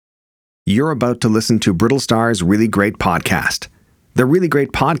You're about to listen to Brittle Star's Really Great Podcast. The Really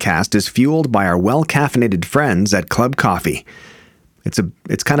Great Podcast is fueled by our well-caffeinated friends at Club Coffee.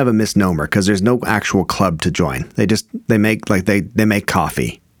 It's kind of a misnomer because there's no actual club to join. They make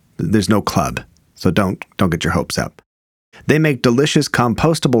coffee. There's no club, so don't get your hopes up. They make delicious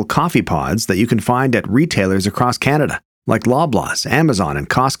compostable coffee pods that you can find at retailers across Canada, like Loblaws, Amazon, and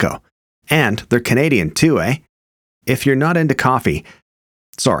Costco. And they're Canadian too, eh? If you're not into coffee,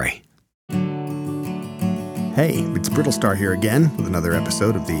 sorry. Hey, it's Brittle Star here again with another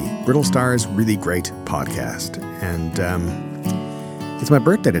episode of the Brittle Star's Really Great Podcast. And it's my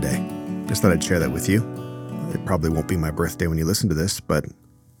birthday today. Just thought I'd share that with you. It probably won't be my birthday when you listen to this, but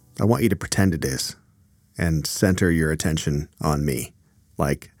I want you to pretend it is and center your attention on me,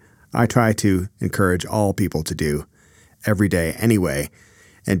 like I try to encourage all people to do every day anyway,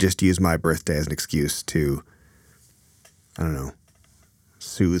 and just use my birthday as an excuse to,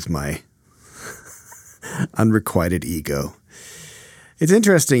 soothe my unrequited ego. It's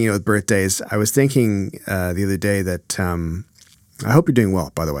interesting, with birthdays. I was thinking the other day that I hope you're doing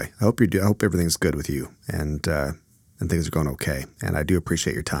well. By the way, I hope everything's good with you and things are going okay. And I do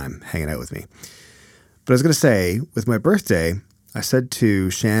appreciate your time hanging out with me. But I was going to say, with my birthday, I said to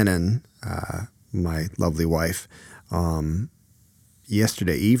Shannon, my lovely wife,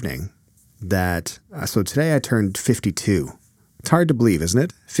 yesterday evening that so today I turned 52. It's hard to believe, isn't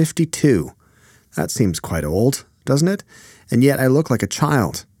it? 52. That seems quite old, doesn't it? And yet I look like a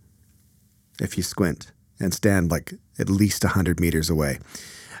child if you squint and stand like at least 100 meters away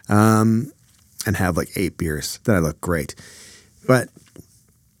and have like 8 beers. Then I look great. But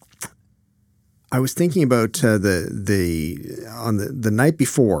I was thinking about the night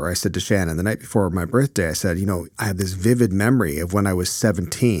before. I said to Shannon, the night before my birthday, I said, I have this vivid memory of when I was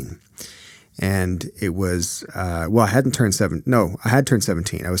 17. And it was, I hadn't turned 7. No, I had turned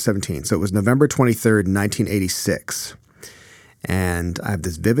 17. I was 17. So it was November 23rd, 1986. And I have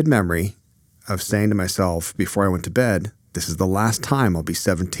this vivid memory of saying to myself before I went to bed, this is the last time I'll be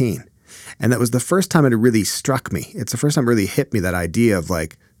 17. And that was the first time it really struck me. It's the first time it really hit me, that idea of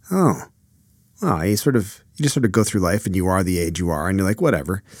like, you just sort of go through life and you are the age you are and you're like,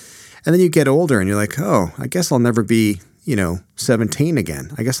 whatever. And then you get older and you're like, I guess I'll never be, 17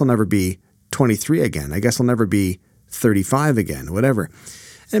 again. I guess I'll never be 23 again. I guess I'll never be 35 again, whatever.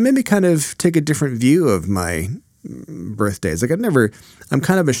 And it made me kind of take a different view of my birthdays. Like I'm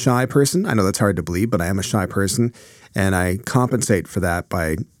kind of a shy person. I know that's hard to believe, but I am a shy person. And I compensate for that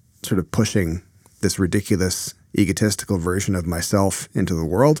by sort of pushing this ridiculous, egotistical version of myself into the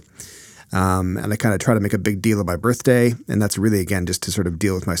world. And I kind of try to make a big deal of my birthday. And that's really, again, just to sort of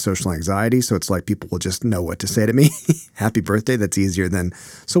deal with my social anxiety. So it's like people will just know what to say to me. Happy birthday. That's easier than,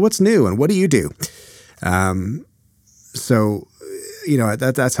 so what's new and what do you do? That's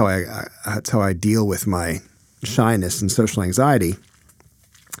how I deal with my shyness and social anxiety.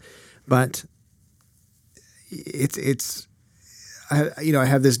 But I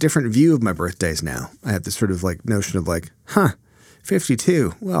have this different view of my birthdays now. I have this sort of like notion of like,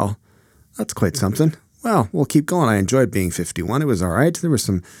 52. Well, that's quite something. Well, we'll keep going. I enjoyed being 51. It was all right. There were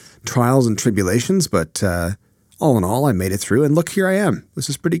some trials and tribulations, but all in all, I made it through. And look, here I am. This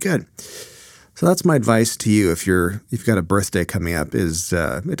is pretty good. So that's my advice to you if you've got a birthday coming up. Is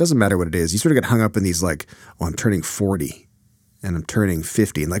it doesn't matter what it is. You sort of get hung up in these like, I'm turning 40 and I'm turning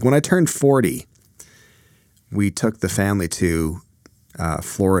 50. And like when I turned 40, we took the family to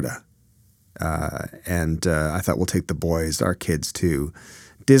Florida, and I thought we'll take the boys, our kids, to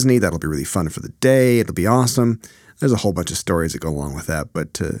Disney. That'll be really fun for the day. It'll be awesome. There's a whole bunch of stories that go along with that.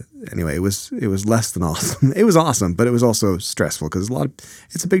 But anyway, it was less than awesome. It was awesome, but it was also stressful because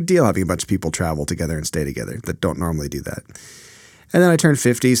it's a big deal having a bunch of people travel together and stay together that don't normally do that. And then I turned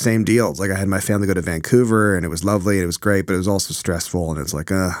 50, same deal. It's like I had my family go to Vancouver and it was lovely and it was great, but it was also stressful. And it's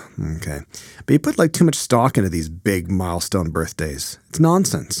like, okay. But you put like too much stock into these big milestone birthdays. It's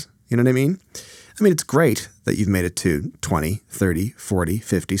nonsense. You know what I mean? I mean, it's great that you've made it to 20, 30, 40,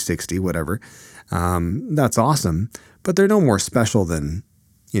 50, 60, whatever. That's awesome. But they're no more special than,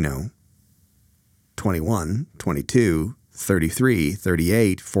 21, 22, 33,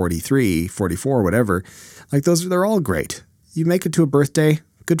 38, 43, 44, whatever. Like they're all great. You make it to a birthday,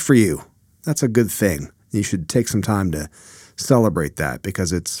 good for you. That's a good thing. You should take some time to celebrate that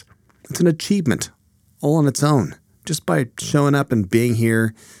because it's an achievement all on its own. Just by showing up and being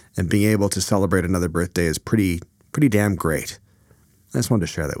here and being able to celebrate another birthday is pretty damn great. I just wanted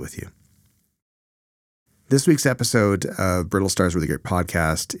to share that with you. This week's episode of Brittle Star's Really Great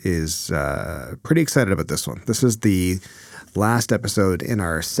Podcast is pretty excited about this one. This is the last episode in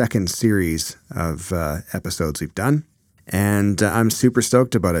our second series of episodes we've done. And I'm super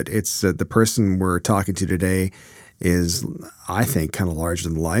stoked about it. It's the person we're talking to today is, I think, kind of larger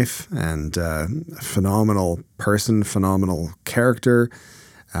than life, and a phenomenal person, phenomenal character,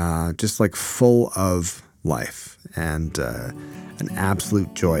 just like full of life, and an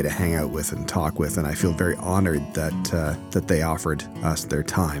absolute joy to hang out with and talk with. And I feel very honored that they offered us their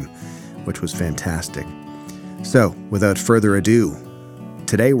time, which was fantastic. So, without further ado,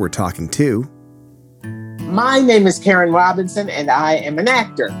 today we're talking to... My name is Karen Robinson, and I am an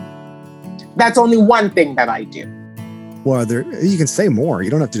actor. That's only one thing that I do. Well, you can say more. You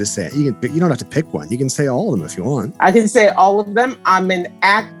don't have to just say it. You don't have to pick one. You can say all of them if you want. I can say all of them. I'm an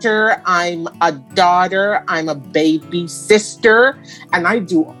actor. I'm a daughter. I'm a baby sister, and I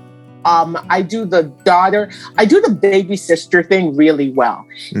do the baby sister thing really well.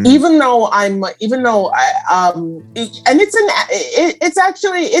 Mm-hmm. Even though it's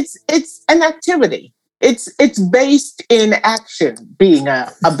an activity. It's based in action, being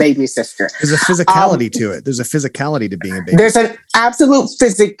a baby sister. There's a physicality to it. There's a physicality to being a baby There's sister. An absolute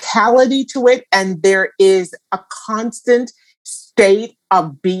physicality to it. And there is a constant state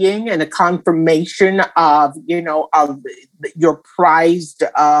of being and a confirmation of your prized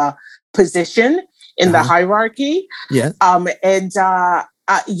position in the hierarchy. Yeah. I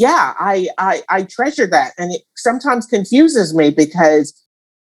treasure that. And it sometimes confuses me because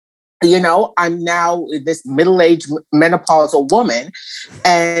I'm now this middle-aged menopausal woman,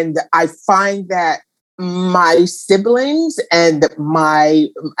 and I find that my siblings and my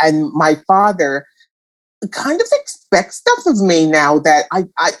father kind of expect stuff of me now that I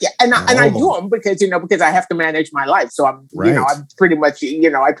do them because I have to manage my life. So I'm pretty much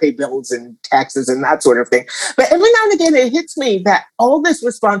I pay bills and taxes and that sort of thing. But every now and again it hits me that all this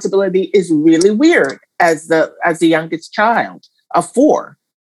responsibility is really weird as the youngest child of 4.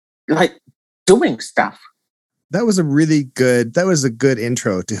 Like doing stuff. That was a good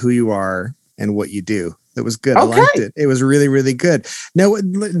intro to who you are and what you do. That was good. Okay. I liked it. It was really, really good. Now,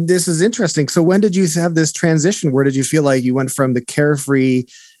 this is interesting. So when did you have this transition? Where did you feel like you went from the carefree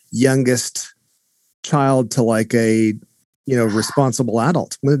youngest child to like a, responsible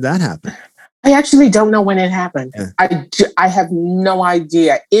adult? When did that happen? I actually don't know when it happened. Yeah. I have no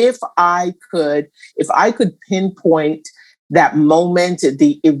idea. If I could pinpoint that moment,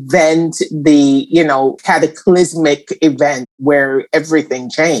 the event, the cataclysmic event where everything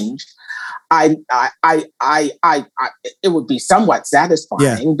changed, it would be somewhat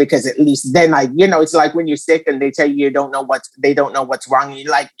satisfying because at least then it's like when you're sick and they tell you don't know what's wrong, and you're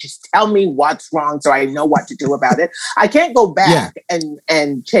like, just tell me what's wrong so I know what to do about it. I can't go back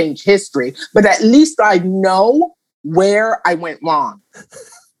and change history, but at least I know where I went wrong.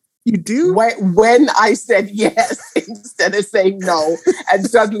 You do? When I said yes instead of saying no, and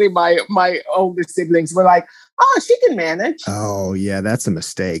suddenly my older siblings were like, "Oh, she can manage." Oh yeah, that's a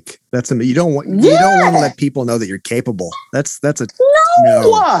mistake. You don't want to let people know that you're capable. That's a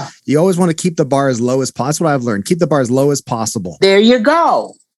no. You always want to keep the bar as low as possible. That's what I've learned. Keep the bar as low as possible. There you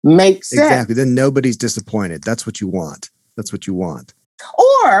go. Makes sense. Exactly. Then nobody's disappointed. That's what you want.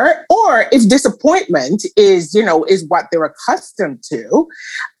 Or if disappointment is what they're accustomed to,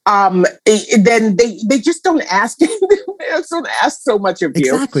 then they just don't ask. They don't ask so much of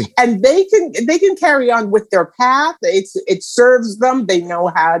you. Exactly. And they can carry on with their path. It serves them. They know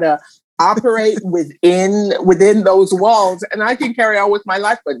how to operate within those walls, and I can carry on with my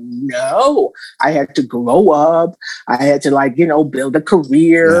life. But no, I had to grow up. I had to build a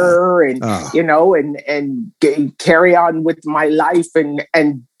career and carry on with my life and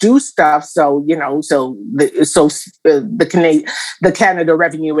do stuff. So the Canada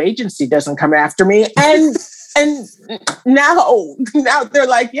Revenue Agency doesn't come after me, and now they're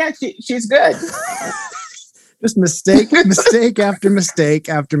like, yeah, she's good. Just mistake after mistake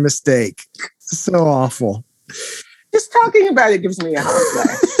after mistake. So awful. Just talking about it gives me a hot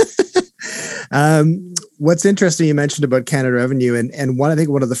flash. What's interesting, you mentioned about Canada Revenue, and I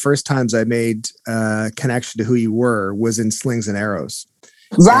think one of the first times I made connection to who you were was in Slings and Arrows.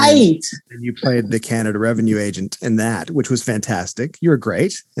 Right. And you played the Canada Revenue agent in that, which was fantastic. You were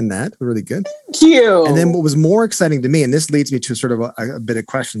great in that. Really good. Thank you. And then what was more exciting to me, and this leads me to sort of a bit of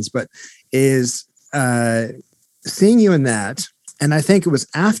questions, but is seeing you in that. And I think it was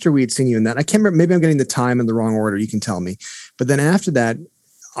after we'd seen you in that. I can't remember, maybe I'm getting the time in the wrong order. You can tell me. But then after that,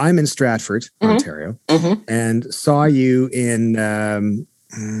 I'm in Stratford, Ontario, and saw you in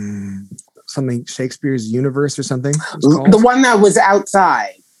something, Shakespeare's Universe or something. The one that was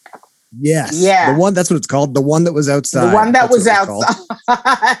outside. Yes. Yeah. The one, that's what it's called. The one that was outside. The one that was outside.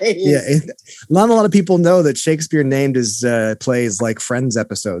 Yeah. Not a lot of people know that Shakespeare named his plays like Friends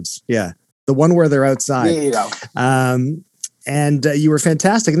episodes. Yeah. the one where they're outside. There you go. And you were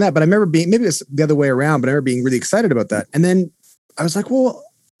fantastic in that. But I remember maybe it's the other way around, but I remember being really excited about that. And then I was like, well,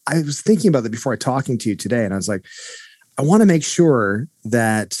 I was thinking about that before talking to you today. And I was like, I want to make sure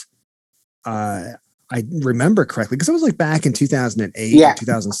that I remember correctly, because it was like back in 2008, Yeah.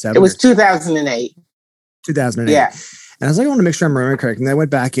 2007. It was 2008. 2008. Yeah. And I was like, I want to make sure I'm remembering correctly. And I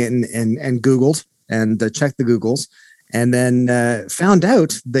went back in and Googled and checked the Googles, and then found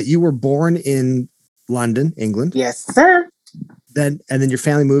out that you were born in London, England. Yes, sir. And then your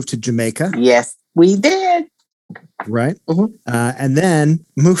family moved to Jamaica. Yes, we did. Right. Mhm. And then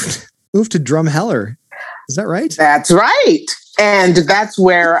moved to Drumheller. Is that right? That's right. And that's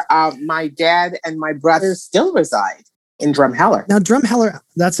where my dad and my brother still reside, in Drumheller. Now, Drumheller,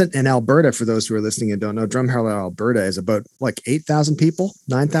 that's in Alberta, for those who are listening and don't know. Drumheller, Alberta is about like 8,000 people,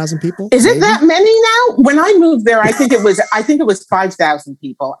 9,000 people. Is it that many now? When I moved there, I think it was 5,000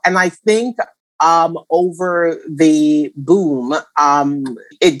 people. And I think over the boom,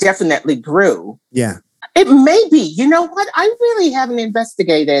 it definitely grew. Yeah. It may be. You know what? I really haven't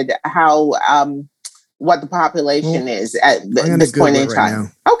investigated how what the population is at this point in time.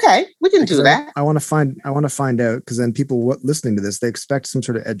 Now. Okay, we can do that. I want to find out, because then people listening to this, they expect some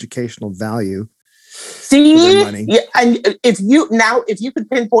sort of educational value. See, yeah, and if you could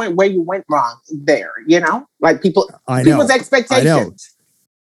pinpoint where you went wrong there, like people's expectations. I know.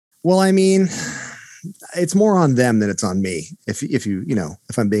 Well, I mean, it's more on them than it's on me. If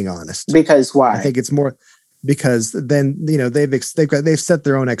I'm being honest. Because why? I think it's more because then they've set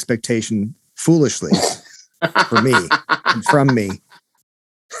their own expectation foolishly for me and from me.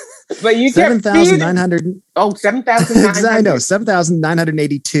 But you 7,900. Oh, 7,900. I know,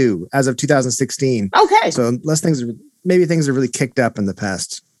 7,982 as of 2016. Okay. So things are really kicked up in the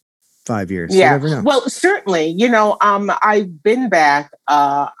past 5 years. Yeah. Well, certainly, I've been back.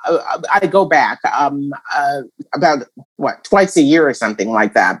 I go back about twice a year or something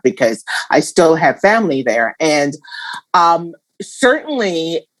like that, because I still have family there. And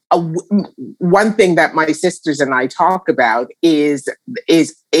certainly one thing that my sisters and I talk about is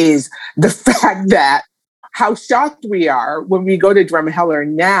the fact that how shocked we are when we go to Drumheller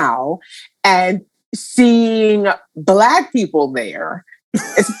now and seeing Black people there,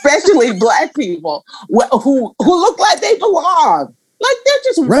 especially Black people who look like they belong. Like they're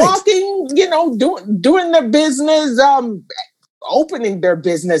just walking, doing their business, opening their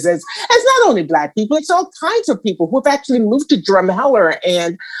businesses. It's not only Black people; it's all kinds of people who have actually moved to Drumheller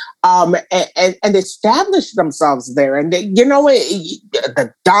and established themselves there. And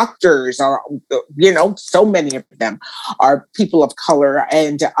the doctors are, so many of them are people of color,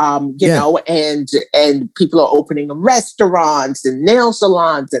 and and people are opening restaurants and nail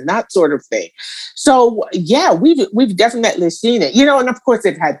salons and that sort of thing. So yeah, we've definitely seen it. And of course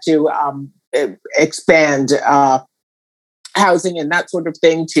it had to expand housing and that sort of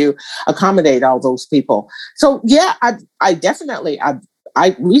thing to accommodate all those people. So yeah, I definitely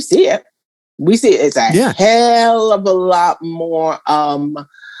we see it. We see it. It's a hell of a lot more.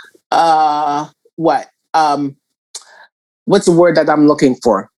 What's the word that I'm looking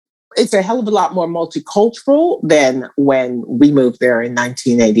for? It's a hell of a lot more multicultural than when we moved there in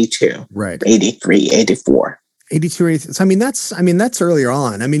 1982, right? 83, 84. 82, 83. So, I mean, that's earlier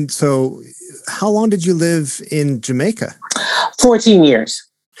on. I mean, so how long did you live in Jamaica? 14 years.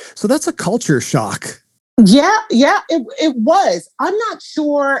 So that's a culture shock. Yeah, it was. I'm not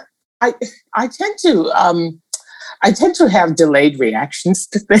sure. I tend to have delayed reactions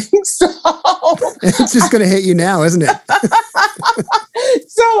to things. So it's just going to hit you now, isn't it?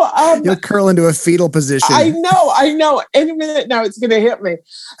 So you'll curl into a fetal position. I know. Any minute now, it's going to hit me.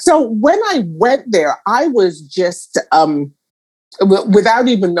 So when I went there, I was just without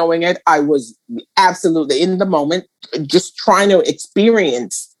even knowing it, I was absolutely in the moment, just trying to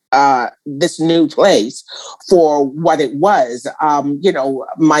experience this new place for what it was.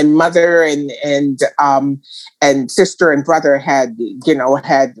 My mother and sister and brother had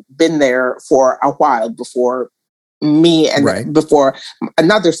been there for a while before me and before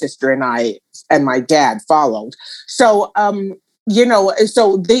another sister and I and my dad followed. So,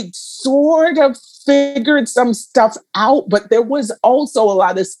 so they sort of figured some stuff out, but there was also a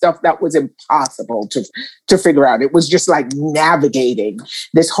lot of stuff that was impossible to figure out. It was just like navigating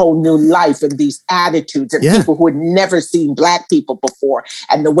this whole new life and these attitudes and people who had never seen Black people before,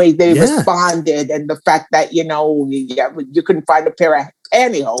 and the way they responded, and the fact that, you couldn't find a pair of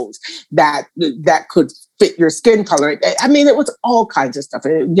pantyhose that could fit your skin color. I mean, it was all kinds of stuff.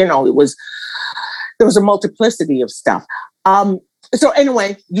 There was a multiplicity of stuff. So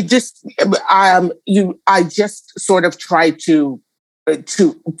anyway, I just sort of tried to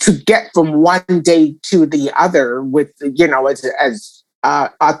to get from one day to the other with, as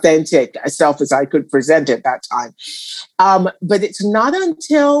authentic a self as I could present at that time. But it's not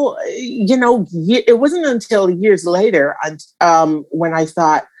until, it wasn't until years later when I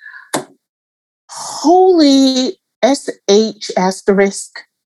thought, holy SH asterisk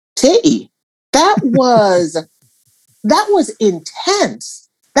T. That was intense.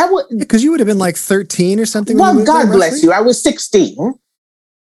 That was because you would have been like 13 or something. Well, God bless you. I was 16.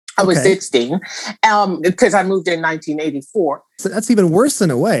 I was 16 because I moved in 1984. So that's even worse in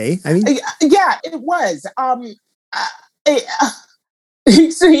a way. I mean, yeah, it was.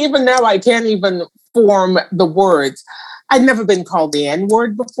 So even now, I can't even form the words. I'd never been called the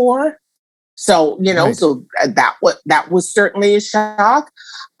N-word before. So, right. So that was certainly a shock.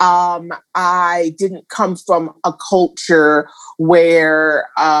 I didn't come from a culture where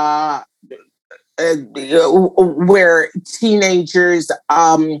teenagers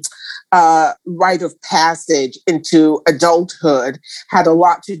rite of passage into adulthood had a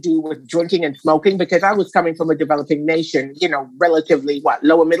lot to do with drinking and smoking, because I was coming from a developing nation, relatively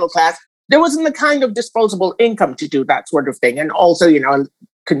lower middle class. There wasn't the kind of disposable income to do that sort of thing. And also,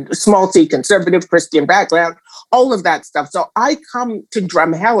 small C, conservative Christian background, all of that stuff. So I come to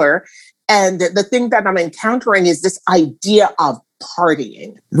Drumheller, and the thing that I'm encountering is this idea of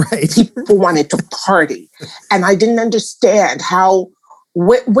partying. Right. People wanted to party. And I didn't understand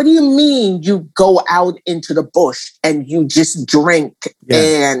what do you mean you go out into the bush and you just drink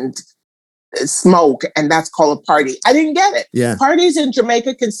and smoke, and that's called a party? I didn't get it. Yeah. Parties in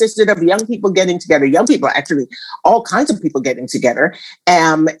Jamaica consisted of young people getting together, actually, all kinds of people getting together.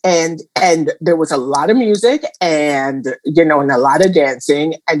 And there was a lot of music and, and a lot of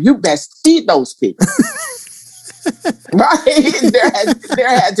dancing, and you best feed those people. Right? There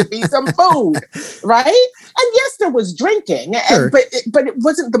had to be some food, right? And yes, there was drinking, sure. but it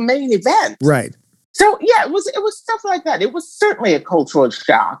wasn't the main event. Right. So yeah, it was stuff like that. It was certainly a cultural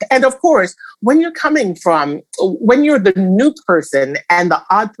shock. And of course, when you're the new person and the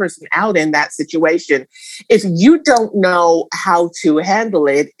odd person out in that situation, if you don't know how to handle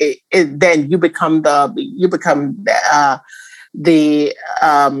it, then you become the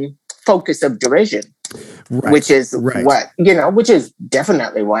focus of derision, right. which is which is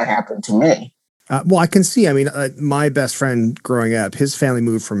definitely what happened to me. Well, I can see. I mean, my best friend growing up, his family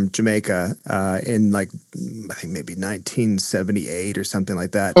moved from Jamaica in I think maybe 1978 or something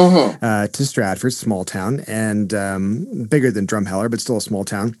like that, to Stratford, small town, and bigger than Drumheller, but still a small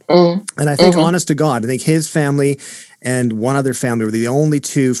town. And I think, honest to God, I think his family and one other family were the only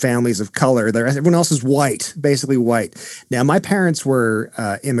two families of color. Everyone else is white, basically white. Now, my parents were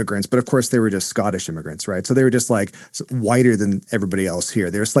immigrants, but of course they were just Scottish immigrants, right? So they were just like whiter than everybody else here.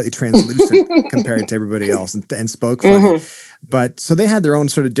 They were slightly translucent compared to everybody else and spoke funny. But so they had their own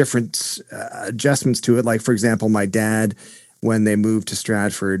sort of different adjustments to it. Like, for example, my dad, when they moved to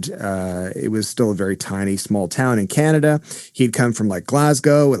Stratford, it was still a very tiny, small town in Canada. He'd come from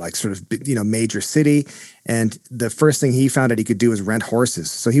Glasgow, sort of, major city. And the first thing he found out he could do was rent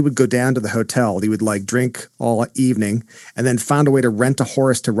horses. So he would go down to the hotel. He would drink all evening and then found a way to rent a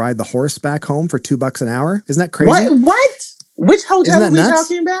horse to ride the horse back home for $2 an hour. Isn't that crazy? What? Which hotel are we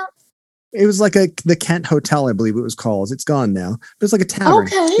talking about? It was the Kent Hotel, I believe it was called. It's gone now. But it's like a tavern.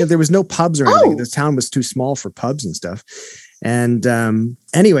 Okay. There was no pubs or anything. This town was too small for pubs and stuff. And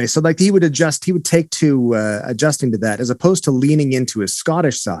anyway, so he would take to adjusting to that, as opposed to leaning into his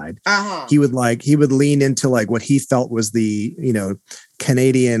Scottish side. He would lean into what he felt was the,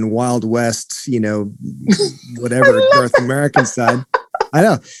 Canadian Wild West, whatever North American side. I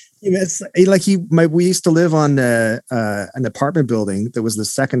know. It's we used to live on an apartment building that was the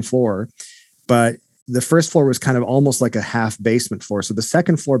second floor, but the first floor was kind of almost like a half basement floor. So the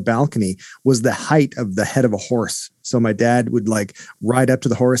second floor balcony was the height of the head of a horse. So my dad would ride up to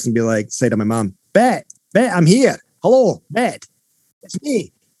the horse and be say to my mom, Bet, I'm here. Hello, Bet. It's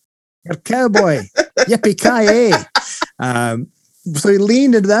me, your cowboy. Yippee-ki-yay. So he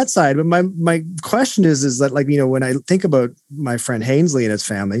leaned into that side. But my question is that when I think about my friend Hainsley and his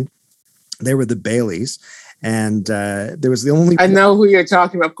family, they were the Baileys. And there was the only... I know who you're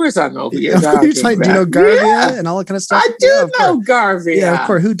talking about. Of course I know who you're talking about. Do you know Garvia and all that kind of stuff? I do know Garvia. Yeah, of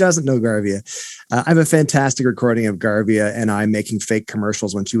course. Who doesn't know Garvia? I have a fantastic recording of Garvia and I making fake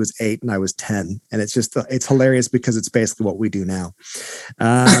commercials when she was 8 and I was 10. And it's hilarious because it's basically what we do now.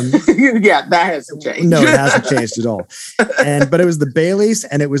 Yeah, that hasn't changed. No, it hasn't changed at all. But it was the Baileys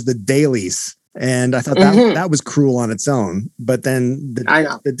and it was the Dailies. And I thought that was cruel on its own. But then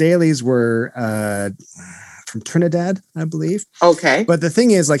the Dailies were... from Trinidad, I believe. Okay. But the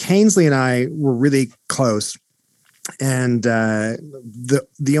thing is, Hainsley and I were really close. And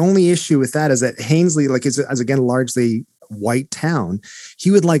the only issue with that is that Hainsley, like, is as again largely white town,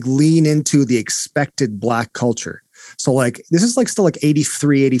 he would like lean into the expected black culture. So like this is like still like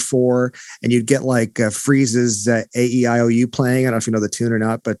 83, 84, and you'd get like Freeze's A-E-I-O-U playing. I don't know if you know the tune or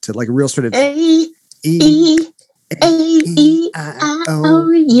not, but like a real sort of A-E-A-E-I-O-U.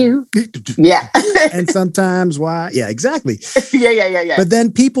 Yeah. And sometimes why? Yeah, exactly. Yeah. But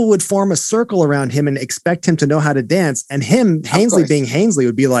then people would form a circle around him and expect him to know how to dance. And him, Hainsley being Hainsley,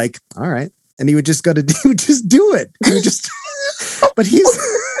 would be like, all right. And he would just go to just do it. He would just, but he's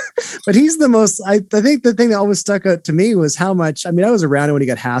the most, I think the thing that always stuck out to me was how much, I mean, I was around when he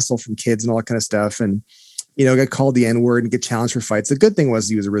got hassled from kids and all that kind of stuff. And, you know, got called the N-word and get challenged for fights. The good thing was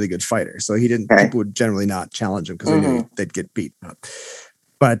he was a really good fighter. So he didn't, people would generally not challenge him because they knew they'd get beat up.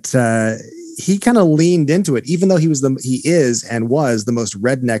 But he kind of leaned into it, even though he is and was the most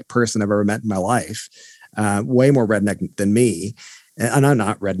redneck person I've ever met in my life. Way more redneck than me. And I'm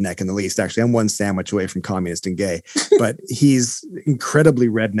not redneck in the least, actually. I'm one sandwich away from communist and gay, but he's incredibly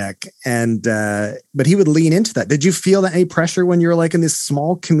redneck. And, but he would lean into that. Did you feel that any pressure when you're like in this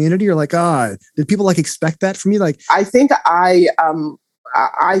small community? You're like, did people like expect that from you? Like, I think I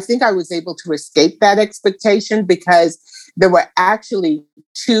was able to escape that expectation because there were actually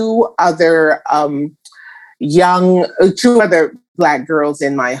two other Black girls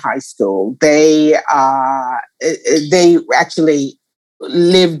in my high school. They actually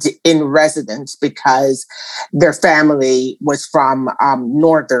lived in residence because their family was from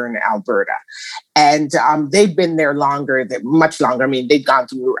northern Alberta. And they'd been there much longer. I mean, they'd gone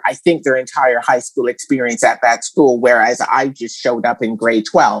through, I think, their entire high school experience at that school, whereas I just showed up in grade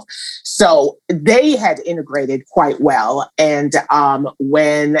 12. So they had integrated quite well. And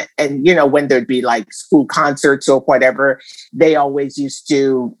when there'd be like school concerts or whatever, they always used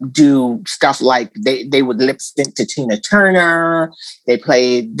to do stuff like they would lip sync to Tina Turner. They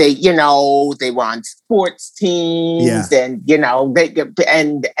were on sports teams, and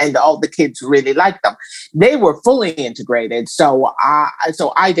all the kids really liked them. They were fully integrated, so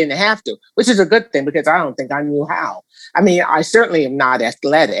I didn't have to, which is a good thing because I don't think I knew how. I mean, I certainly am not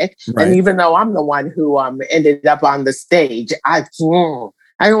athletic, right. And even though I'm the one who ended up on the stage, I didn't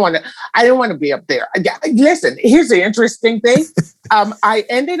want to be up there. Listen, here's the interesting thing. I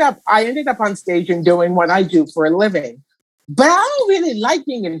ended up on stage and doing what I do for a living. But I don't really like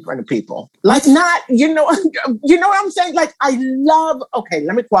being in front of people. Like, not, you know what I'm saying? Like,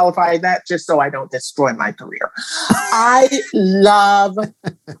 let me qualify that just so I don't destroy my career. I love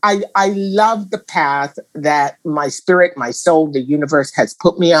the path that my spirit, my soul, the universe has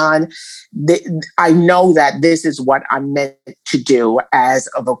put me on. I know that this is what I'm meant to do as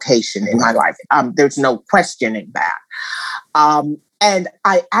a vocation in my life. There's no questioning that. And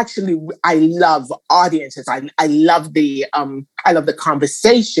I love audiences. I love the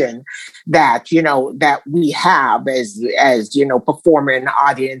conversation that we have as performer and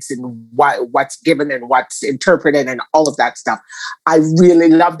audience, and what's given and what's interpreted and all of that stuff. I really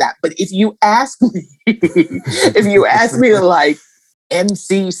love that. But if you ask me, to like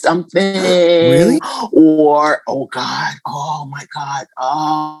MC something, really? Or oh my God,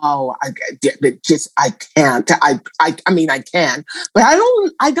 I can't. I mean I can, but I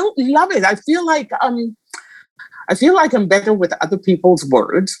don't love it. I feel like I'm better with other people's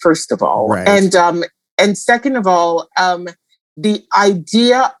words, first of all, right. And second of all, the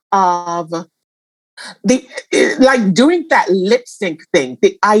idea of like doing that lip sync thing,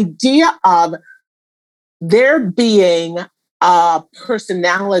 the idea of there being a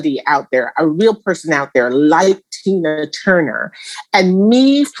personality out there, a real person out there like Tina Turner, and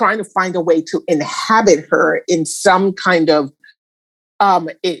me trying to find a way to inhabit her in some kind of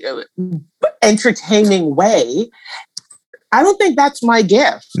entertaining way. I don't think that's my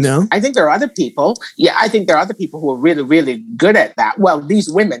gift. No, I think there are other people. Yeah, I think there are other people who are really, really good at that. Well, these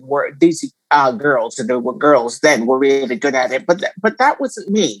girls, and there were girls then, were really good at it. But that wasn't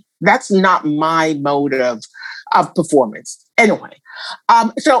me. That's not my mode of performance. Anyway,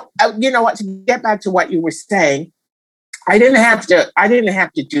 so you know what? To get back to what you were saying, I didn't have to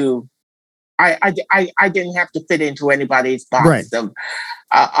fit into anybody's box, right. of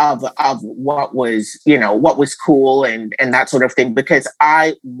what was cool and that sort of thing, because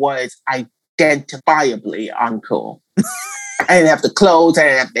I was identifiably uncool. I didn't have the clothes, I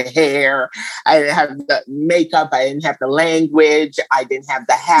didn't have the hair, I didn't have the makeup, I didn't have the language, I didn't have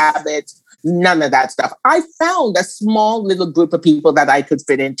the habits, none of that stuff. I found a small little group of people that I could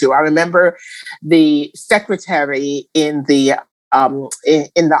fit into. I remember the secretary in the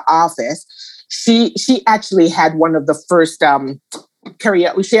office. She actually had one of the first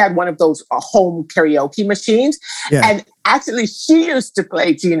karaoke. She had one of those home karaoke machines, and actually, she used to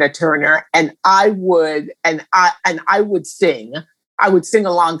play Tina Turner, and I would sing. I would sing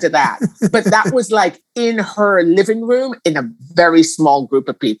along to that, but that was like in her living room in a very small group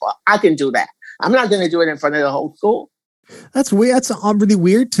of people. I can do that. I'm not going to do it in front of the whole school. That's weird. That's really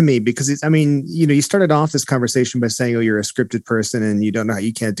weird to me because you started off this conversation by saying, oh, you're a scripted person and you don't know how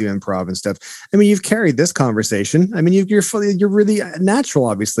you can't do improv and stuff. I mean, you've carried this conversation. I mean, you're really natural,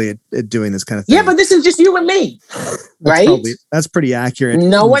 obviously, at doing this kind of thing. Yeah, but this is just you and me, right? That's pretty accurate.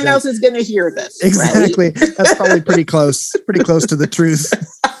 No one else is going to hear this. Exactly. Right? That's probably pretty close to the truth.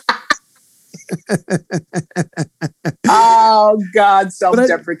 Oh, God,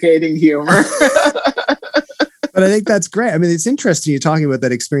 self-deprecating humor. But I think that's great. I mean, it's interesting you're talking about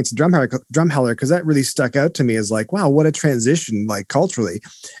that experience in Drumheller because that really stuck out to me as like, wow, what a transition, like culturally.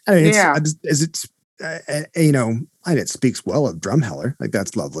 I mean, it speaks well of Drumheller. Like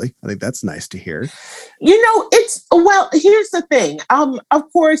that's lovely. I think that's nice to hear. Here's the thing.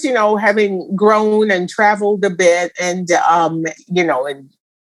 Of course, having grown and traveled a bit, and and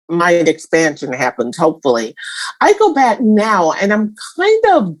mind expansion happens. Hopefully, I go back now, and I'm kind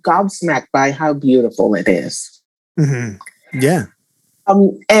of gobsmacked by how beautiful it is. Mm-hmm. Yeah.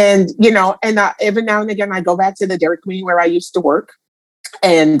 And every now and again I go back to the Dairy Queen where I used to work,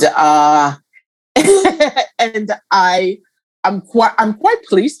 and and I'm quite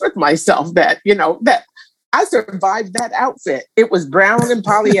pleased with myself that that I survived that outfit. It was brown and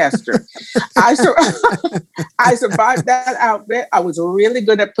polyester. I survived that outfit. I was really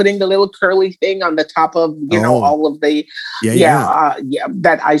good at putting the little curly thing on the top of, all of the,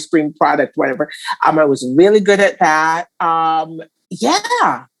 that ice cream product, whatever. I was really good at that.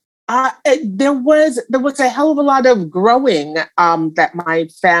 There was a hell of a lot of growing that my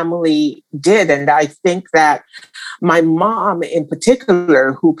family did. And I think that my mom in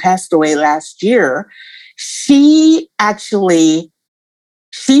particular, who passed away last year, she laid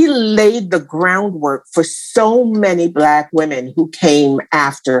the groundwork for so many Black women who came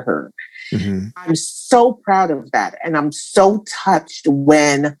after her. Mm-hmm. I'm so proud of that. And I'm so touched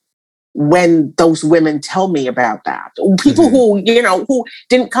when those women tell me about that. People mm-hmm. who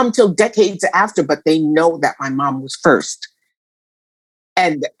didn't come till decades after, but they know that my mom was first.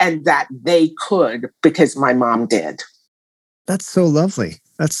 And that they could because my mom did. That's so lovely.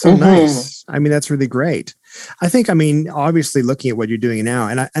 That's so mm-hmm. nice. I mean, that's really great. I think, obviously looking at what you're doing now,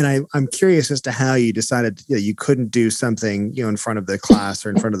 and I'm curious as to how you decided that you couldn't do something, in front of the class or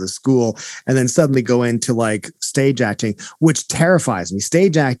in front of the school and then suddenly go into like stage acting, which terrifies me.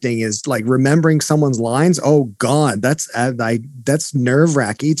 Stage acting is like remembering someone's lines. Oh God, that's nerve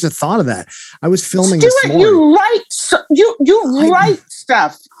wracking. It's a thought of that. I was filming this morning. You write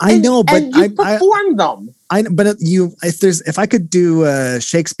stuff. I know, but you perform them. If I could do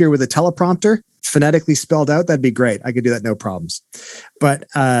Shakespeare with a teleprompter, phonetically spelled out, that'd be great. I could do that, no problems. But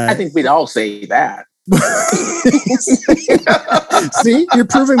I think we'd all say that. See, you're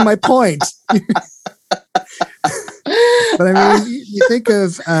proving my point. But you think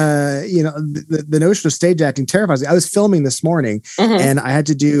of the notion of stage acting terrifies me. I was filming this morning, mm-hmm. and I had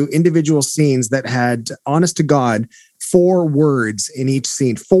to do individual scenes that had, honest to God, 4 words in each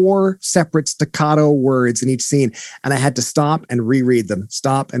scene, 4 separate staccato words in each scene. And I had to stop and reread them,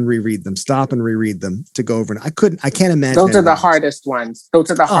 stop and reread them, stop and reread them to go over. And I can't imagine. Those are the hardest ones.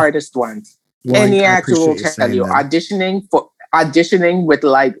 Those are the hardest ones. Well, any actor will tell you, auditioning with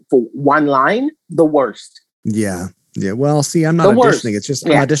for one line, the worst. Yeah. Yeah. Well, see, I'm not auditioning. It's just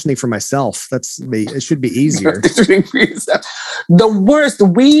I'm auditioning for myself. It should be easier. Auditioning for yourself. The worst.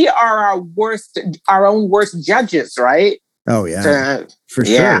 We are our own worst judges, right? Oh yeah, for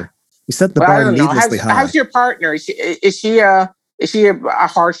sure. You set the bar needlessly high. How's your partner? Is she a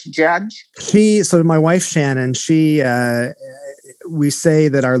harsh judge? So my wife Shannon, we say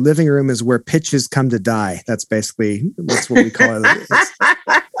that our living room is where pitches come to die. That's what we call it.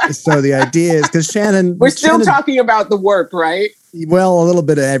 So the idea is because Shannon, we're still talking about the work, right? Well, a little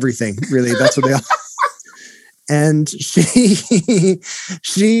bit of everything, really. That's what they are. And she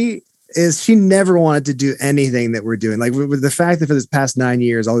never wanted to do anything that we're doing. Like with the fact that for this past 9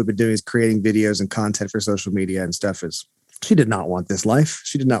 years, all we've been doing is creating videos and content for social media and stuff she did not want this life.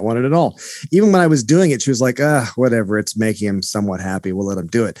 She did not want it at all. Even when I was doing it, she was like, whatever, it's making him somewhat happy. We'll let him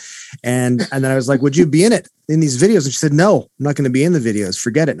do it. And then I was like, would you be in it in these videos? And she said, no, I'm not going to be in the videos.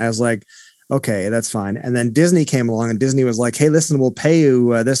 Forget it. And I was like, okay, that's fine. And then Disney came along and Disney was like, hey, listen, we'll pay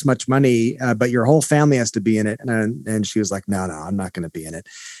you this much money, but your whole family has to be in it. And she was like, no, I'm not going to be in it.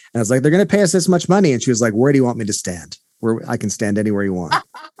 And I was like, they're going to pay us this much money. And she was like, where do you want me to stand? I can stand anywhere you want.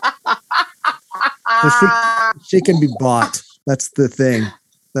 So she can be bought. That's the thing.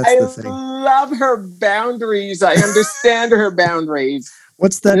 That's I the thing. love her boundaries. I understand her boundaries.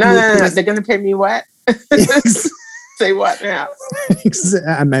 What's that? No. They're going to pay me what? Say what now?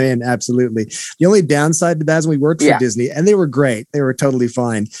 I mean, absolutely. The only downside to that is we worked for Disney, and they were great. They were totally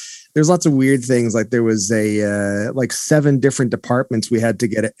fine. There's lots of weird things. Like there was like 7 different departments we had to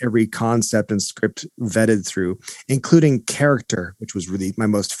get every concept and script vetted through, including character, which was really my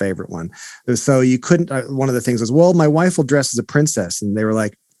most favorite one. So you couldn't. One of the things was, well, my wife will dress as a princess, and they were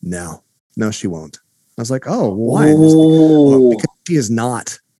like, no, she won't. I was like, oh, why? Well, because she is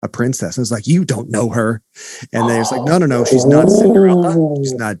not a princess. And it's like, you don't know her. And they're just like, no, she's not Cinderella.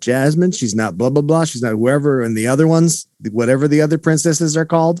 She's not Jasmine. She's not blah, blah, blah. She's not whoever. And the other ones, whatever the other princesses are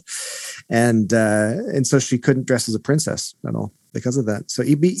called. And so she couldn't dress as a princess at all because of that. So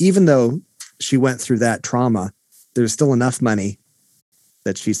even though she went through that trauma, there's still enough money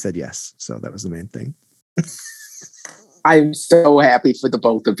that she said yes. So that was the main thing. I'm so happy for the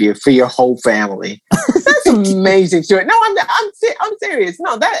both of you, for your whole family. That's amazing, Stuart. No, I'm serious.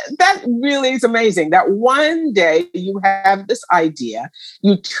 No, that really is amazing. That one day you have this idea,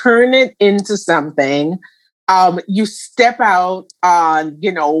 you turn it into something. You step out on,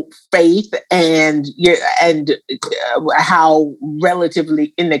 faith and how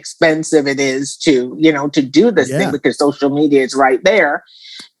relatively inexpensive it is to do this thing because social media is right there,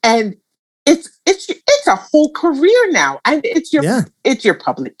 and it's a whole career now, and it's your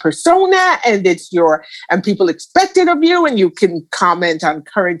public persona, and people expect it of you, and you can comment on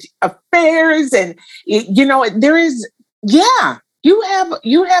current affairs, and there is you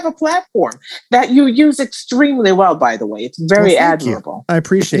have a platform that you use extremely well, by the way. It's very admirable. I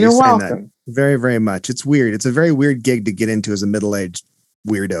appreciate you saying that very, very much. It's weird. It's a very weird gig to get into as a middle-aged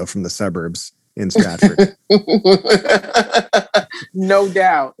weirdo from the suburbs in Stratford. No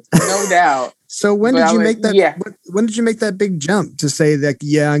doubt. So when did you make that? Yeah. When did you make that big jump to say that?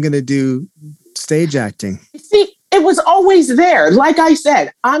 Yeah, I'm going to do stage acting. See, it was always there. Like I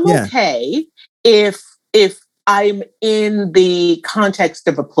said, I'm okay if I'm in the context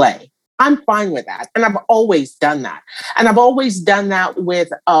of a play. I'm fine with that, and I've always done that. And I've always done that with.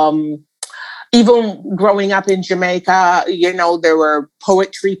 Even growing up in Jamaica, there were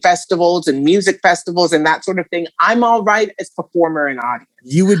poetry festivals and music festivals and that sort of thing. I'm all right as performer and audience.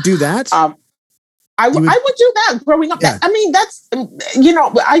 You would do that? I would do that growing up. Yeah. I mean, that's,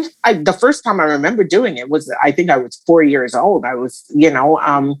 I the first time I remember doing it was, I think I was 4 years old. I was,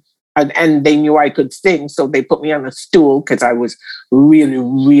 and they knew I could sing. So they put me on a stool because I was really,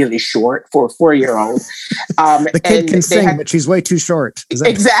 really short for a 4-year-old. The kid can sing, but she's way too short.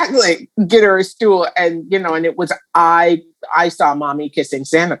 Exactly. Get her a stool. And, and it was, I saw Mommy Kissing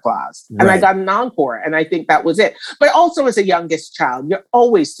Santa Claus, and I got an encore. And I think that was it. But also as a youngest child, you're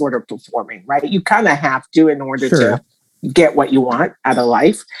always sort of performing, right? You kind of have to in order to get what you want out of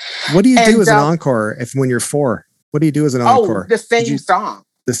life. What do you do as an encore when you're 4? What do you do as an encore? The same song.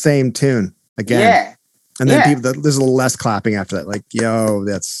 The same tune again. Yeah. And then there's a little less clapping after that. Like, yo,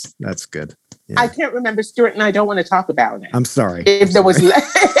 that's good. Yeah. I can't remember, Stuart, and I don't want to talk about it. I'm sorry. If there was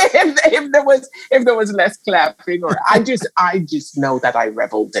if there was less clapping, or I just know that I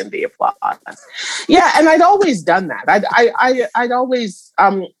reveled in the applause. Yeah, and I'd always done that. I'd always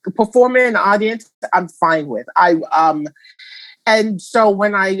perform in an audience. I'm fine with. And so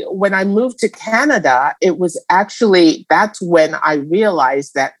when I moved to Canada, it was that's when I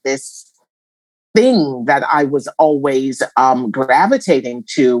realized that this thing that I was always gravitating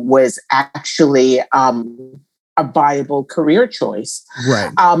to was actually a viable career choice.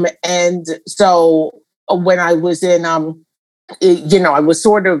 Right. And so when I was in, I was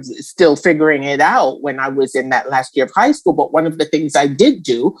sort of still figuring it out when I was in that last year of high school. But one of the things I did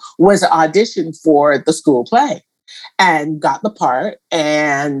do was audition for the school play. And got the part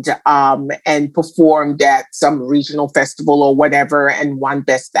and performed at some regional festival or whatever and won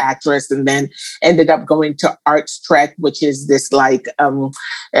Best Actress, and then ended up going to Arts Trek, which is this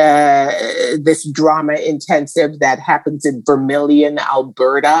this drama intensive that happens in Vermilion,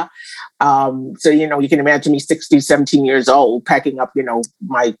 Alberta. So, you can imagine me 16, 17 years old, packing up,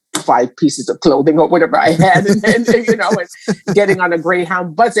 my 5 pieces of clothing or whatever I had and getting on a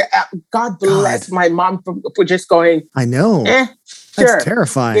Greyhound bus. God bless my mom for just going, I know. Sure. That's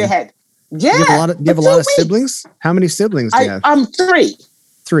terrifying. Go ahead. Yeah. Do you have a lot of siblings? How many siblings do you have? 3.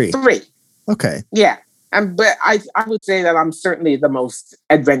 3. 3. Okay. Yeah. But I would say that I'm certainly the most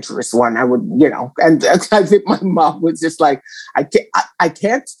adventurous one. I would, and I think my mom was just like, I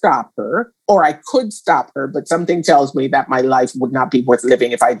can't stop her, or I could stop her, but something tells me that my life would not be worth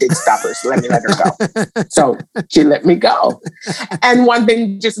living if I did stop her. So let her go. So she let me go. And one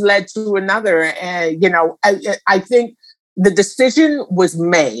thing just led to another. And, I think the decision was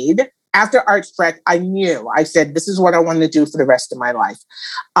made. After Arts Trek, I said, this is what I want to do for the rest of my life.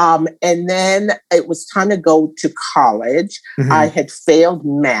 And then it was time to go to college. Mm-hmm. I had failed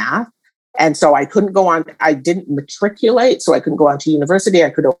math. And so I couldn't go on, I didn't matriculate, so I couldn't go on to university. I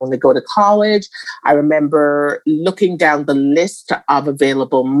could only go to college. I remember looking down the list of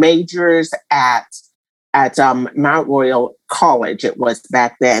available majors at Mount Royal College, it was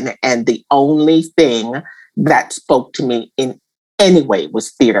back then. And the only thing that spoke to me in any way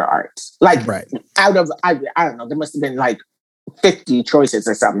was theater arts. Like out of, I don't know, there must have been like 50 choices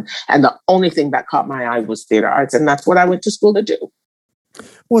or something. And the only thing that caught my eye was theater arts. And that's what I went to school to do.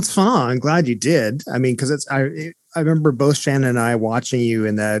 Well, it's fun. I'm glad you did. I mean, because I remember both Shannon and I watching you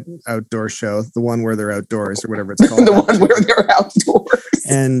in that outdoor show, the one where they're outdoors or whatever it's called. The one where they're outdoors.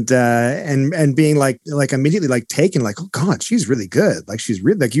 And being like immediately like taken, like, oh God, she's really good. Like she's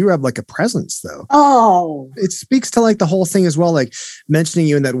really like, you have like a presence though. Oh, it speaks to like the whole thing as well. Like mentioning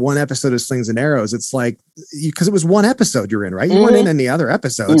you in that one episode of Slings and Arrows. It's like, because it was one episode you're in, right? You weren't in any other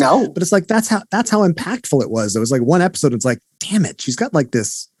episodes. No, but it's like, that's how impactful it was. It was like one episode. It's like, damn it. She's got like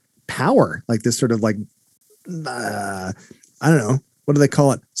this power, like this sort of like, I don't know. What do they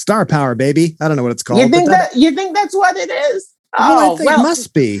call it? Star power, baby. I don't know what it's called. You think that's what it is? Oh, I think it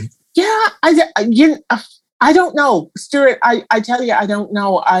must be. Yeah, I don't know, Stuart. I tell you, I don't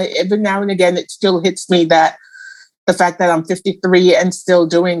know. Every now and again, it still hits me that the fact that I'm 53 and still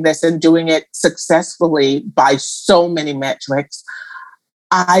doing this and doing it successfully by so many metrics,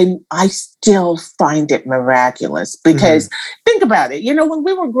 I still find it miraculous because think about it. You know, when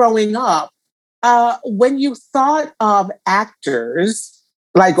we were growing up, when you thought of actors,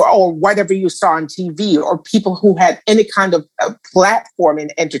 like, or whatever you saw on TV, or people who had any kind of platform in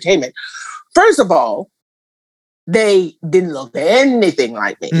entertainment, first of all, they didn't look anything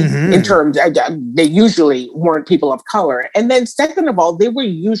like me in terms of, they usually weren't people of color. And then second of all, they were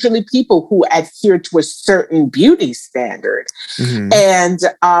usually people who adhered to a certain beauty standard. And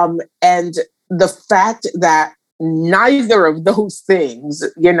the fact that neither of those things,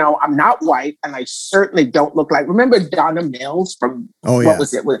 you know, I'm not white and I certainly don't look like, remember Donna Mills from, what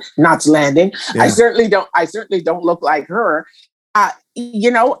was it, with Knots Landing? Yeah. I certainly don't look like her.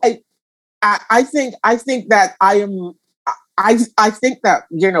 You know, I think that I think that,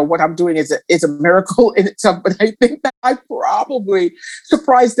 you know, what I'm doing is a miracle in itself, but I think that I probably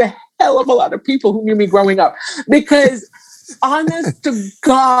surprised the hell of a lot of people who knew me growing up, because honest to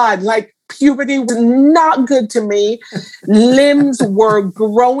God, like, puberty was not good to me. Limbs were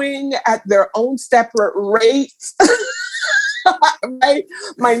growing at their own separate rates. Right?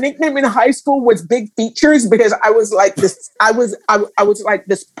 My nickname in high school was Big Features because I was like this. I was like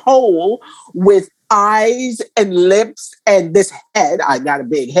this pole with eyes and lips and this head. I got a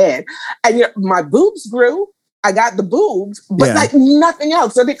big head, and you know, my boobs grew. I got the boobs, but like nothing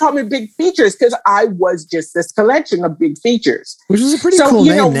else. So they call me Big Features because I was just this collection of big features. Which is a pretty cool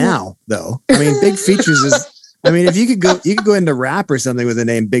name now, though. I mean, Big Features is, I mean, if you could go into rap or something with the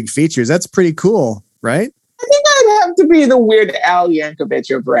name Big Features, that's pretty cool, right? I think I'd have to be the Weird Al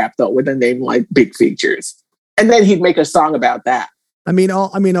Yankovic of rap, though, with a name like Big Features. And then he'd make a song about that. I mean,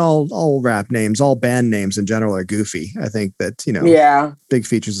 all rap names, all band names in general are goofy. I think that, you know, Big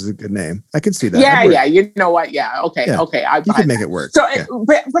Features is a good name. I could see that. Yeah. You know what? Yeah. Okay. You can make it work. So,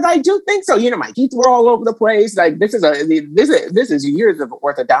 but I do think so. You know, my teeth were all over the place. Like this is years of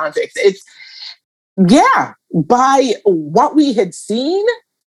orthodontics. It's by what we had seen,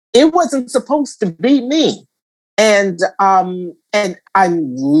 it wasn't supposed to be me. And I'm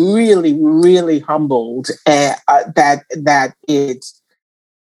really, really humbled that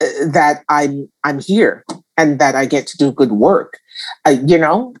I'm here and that I get to do good work. You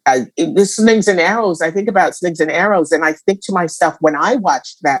know, Slings and Arrows. I think about Slings and Arrows, and I think to myself, when I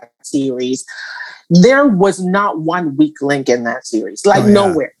watched that series, there was not one weak link in that series. Like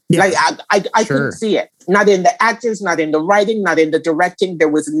nowhere. Yeah. Like I couldn't see it. Not in the actors, not in the writing, not in the directing. There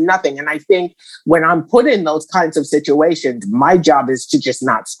was nothing. And I think when I'm put in those kinds of situations, my job is to just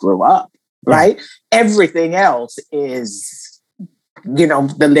not screw up, right? Everything else is, you know,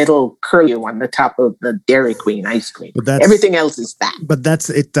 the little curly on the top of the Dairy Queen ice cream. Everything else is that. But that's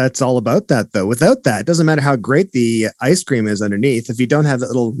it. That's all about that, though. Without that, it doesn't matter how great the ice cream is underneath. If you don't have that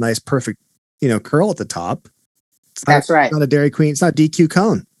little nice, perfect, you know, curl at the top, that's right. It's not a Dairy Queen. It's not a DQ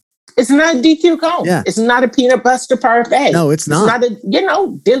cone. It's not a DQ cone. Yeah. It's not a peanut butter parfait. No, it's not. It's not a, you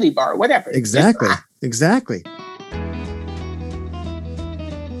know, dilly bar, whatever. Exactly. Exactly.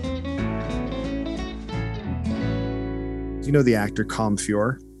 You know the actor Colm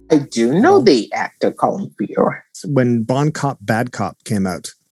Feore? I do know the actor Colm Feore. When Bon Cop, Bad Cop came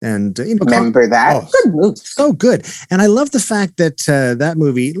out, And remember that? Good movie. So good. And I love the fact that that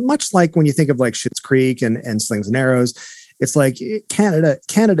movie, much like when you think of like Schitt's Creek and Slings and Arrows, it's like Canada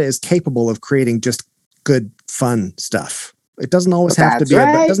is capable of creating just good, fun stuff. It doesn't always have to be.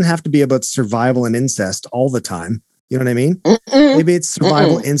 It doesn't have to be about survival and incest all the time. You know what I mean? Mm-mm. Maybe it's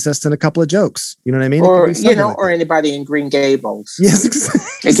survival, incest, and a couple of jokes. You know what I mean? Or or anybody in Green Gables. Yes,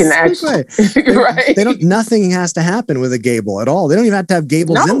 exactly. It can actually, right? They don't. Nothing has to happen with a Gable at all. They don't even have to have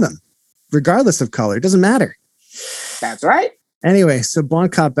Gables in them, regardless of color. It doesn't matter. That's right. Anyway, so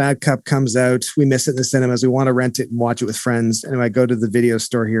Blonde Cop, Bad Cop comes out. We miss it in the cinemas. We want to rent it and watch it with friends. Anyway, I go to the video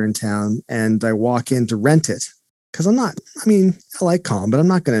store here in town and I walk in to rent it because I like Calm, but I'm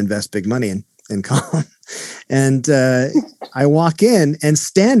not going to invest big money in Calm. And I walk in and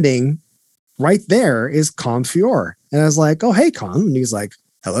standing right there is Calm Fior. And I was like, oh, hey, Calm. And he's like,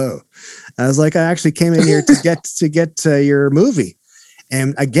 hello. I was like, I actually came in here to get your movie.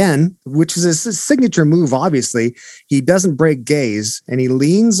 And again, which is his signature move, obviously, he doesn't break gaze and he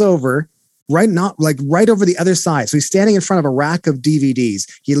leans over right over the other side. So he's standing in front of a rack of DVDs.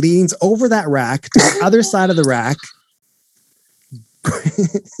 He leans over that rack to the other side of the rack,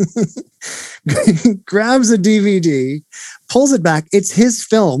 grabs a DVD, pulls it back. It's his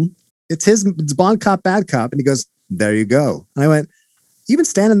film. It's Blonde Cop, Bad Cop. And he goes, there you go. And I went, you been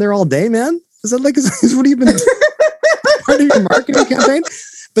standing there all day, man? Is that like, what have you been part of your marketing campaign?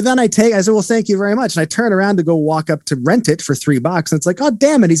 But then I said, well, thank you very much. And I turn around to go walk up to rent it for $3. And it's like, oh,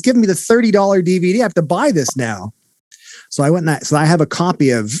 damn it. He's giving me the $30 DVD. I have to buy this now. So I went and I have a copy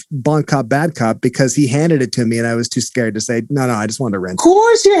of Blonde Cop, Bad Cop because he handed it to me and I was too scared to say, no, I just wanted to rent it. Of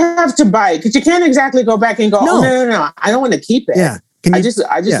course you have to buy it because you can't exactly go back and go, no, I don't want to keep it. Yeah. I just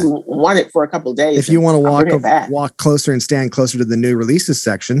want it for a couple of days. If you want to walk closer and stand closer to the new releases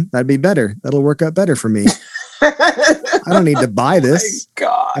section, that'd be better. That'll work out better for me. I don't need to buy this. Oh my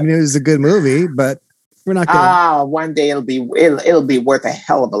God. I mean, it was a good movie, but we're not going. One day it'll be worth a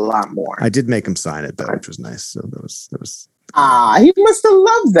hell of a lot more. I did make him sign it though, which was nice. So there was. He must have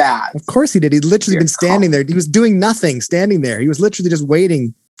loved that. Of course he did. He'd literally been standing there. He was doing nothing, standing there. He was literally just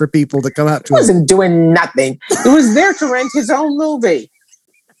waiting for people to come up to him. He wasn't doing nothing. He was there to rent his own movie.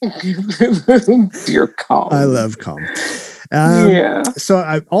 Dear Calm. I love Calm. So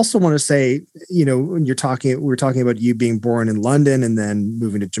I also want to say, when we're talking about you being born in London and then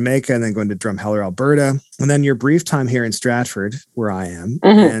moving to Jamaica and then going to Drumheller, Alberta, and then your brief time here in Stratford, where I am,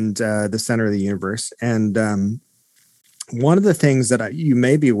 and the center of the universe. And one of the things that you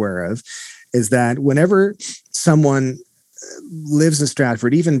may be aware of is that whenever someone lives in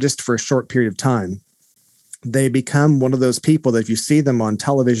Stratford, even just for a short period of time, they become one of those people that if you see them on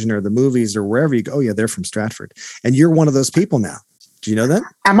television or the movies or wherever you go, oh yeah, they're from Stratford. And you're one of those people now. Do you know that?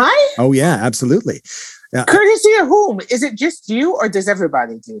 Am I? Oh yeah, absolutely. Courtesy of whom? Is it just you or does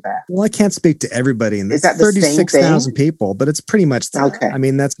everybody do that? Well, I can't speak to everybody. And is that the 36,000 people, but it's pretty much, okay. I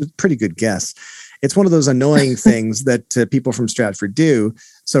mean, that's a pretty good guess. It's one of those annoying things that people from Stratford do.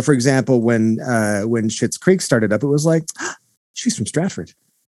 So for example, when Schitt's Creek started up, it was like, she's from Stratford.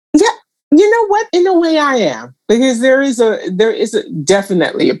 Yeah. You know what? In a way, I am, because there is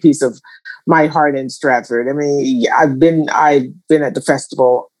definitely a piece of my heart in Stratford. I mean, I've been at the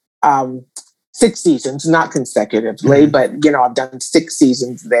festival 6 seasons, not consecutively, but I've done 6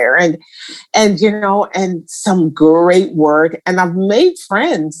 seasons there, and some great work, and I've made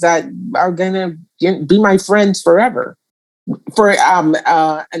friends that are gonna be my friends forever. And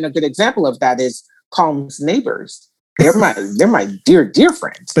a good example of that is Calm's neighbors. They're my dear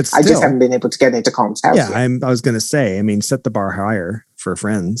friends. But still, I just haven't been able to get into Calm's house. Yeah, I was going to say, I mean, set the bar higher for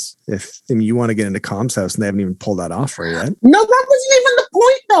friends. If you want to get into Calm's house and they haven't even pulled that off for you yet. No, that wasn't even the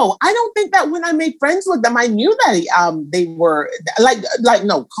point, though. I don't think that when I made friends with them, I knew that they were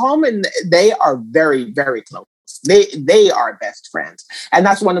no, Calm and they are very, very close. They are best friends, and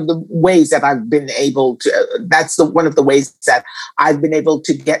that's one of the ways that I've been able to. One of the ways that I've been able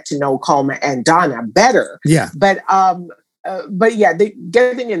to get to know Calm and Donna better. Yeah, but yeah,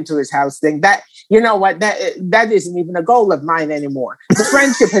 getting into his house thing. That that isn't even a goal of mine anymore. The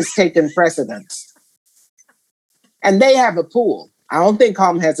friendship has taken precedence, and they have a pool. I don't think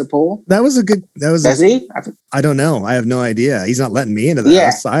Calm has a pool. Does he? I don't know. I have no idea. He's not letting me into the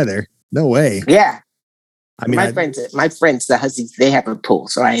house either. No way. Yeah. I mean, my friends, the Hussies, they have a pool,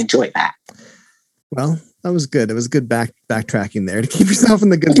 so I enjoy that. Well, that was good. It was good backtracking there to keep yourself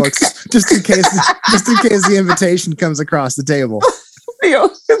in the good books, just in case the invitation comes across the table.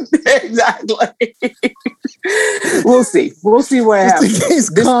 Exactly. We'll see. We'll see what happens.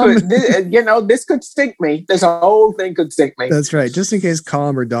 This could sink me. This whole thing could sink me. That's right. Just in case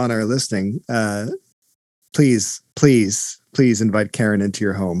Calm or Donna are listening, please please invite Karen into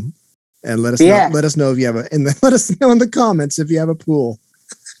your home and let us know if you have let us know in the comments if you have a pool.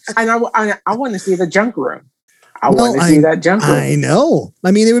 And I want to see the junk room. I want to see that junk room. I know. I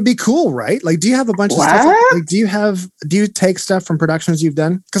mean, it would be cool, right? Like, do you have a bunch of stuff? Like, do you take stuff from productions you've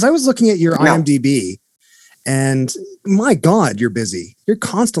done? Because I was looking at your IMDb, and my God, you're busy. You're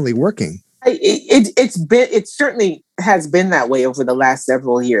constantly working. It certainly has been that way over the last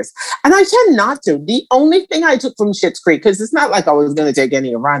several years, and I tend not to. The only thing I took from Schitt's Creek, because it's not like I was going to take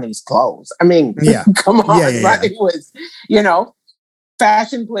any of Ronnie's clothes. I mean, come on, Ronnie was,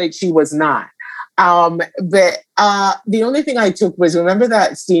 fashion plate. She was not. But the only thing I took was, remember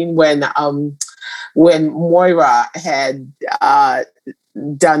that scene when Moira had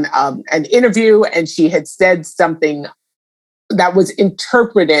done an interview and she had said something that was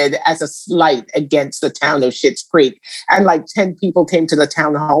interpreted as a slight against the town of Schitt's Creek. And like 10 people came to the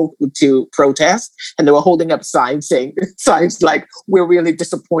town hall to protest, and they were holding up signs like, "We're really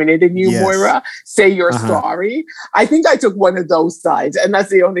disappointed in you, Moira. Say you're sorry." I think I took one of those signs, and that's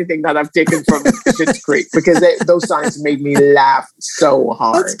the only thing that I've taken from Schitt's Creek, because those signs made me laugh so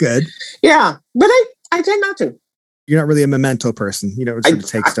hard. That's good. Yeah, but I tend not to. You're not really a memento person. You don't sort of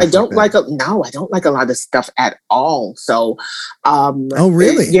take stuff. I don't like a lot of stuff at all. So, oh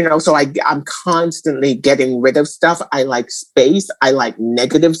really? So I'm constantly getting rid of stuff. I like space. I like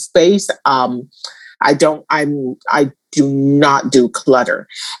negative space. I do not do clutter.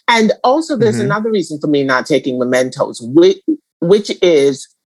 And also, there's another reason for me not taking mementos, which is,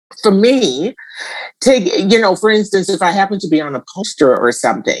 for me, for instance, if I happen to be on a poster or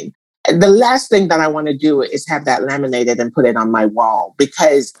something, the last thing that I want to do is have that laminated and put it on my wall,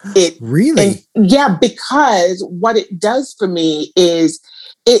 because because what it does for me is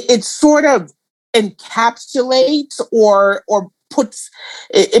it sort of encapsulates or puts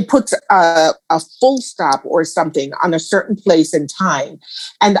a full stop or something on a certain place in time.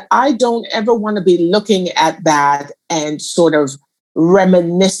 And I don't ever want to be looking at that and sort of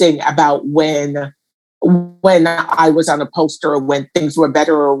reminiscing about when I was on a poster, or when things were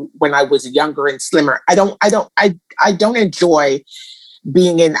better, or when I was younger and slimmer. I don't enjoy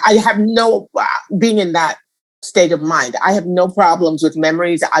being in that state of mind. I have no problems with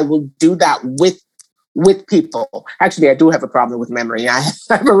memories. I will do that with people. Actually, I do have a problem with memory. I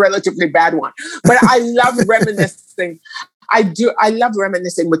have a relatively bad one, but I love reminiscing. I love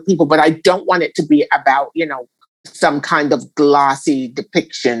reminiscing with people, but I don't want it to be about, some kind of glossy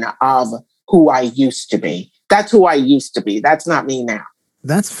depiction of who I used to be. That's who I used to be. That's not me now.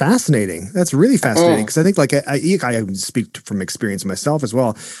 That's fascinating. That's really fascinating, because I think, like, I speak from experience myself as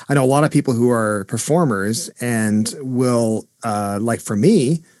well. I know a lot of people who are performers and will, like for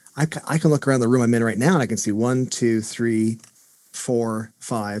me, I can look around the room I'm in right now and I can see 1, 2, 3, 4,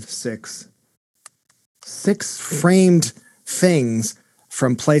 5, 6 framed things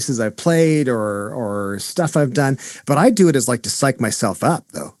from places I've played or stuff I've done. But I do it as like to psych myself up,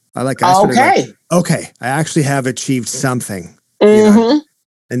 though. I actually have achieved something. And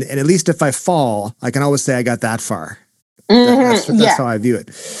at least if I fall, I can always say I got that far. That's how I view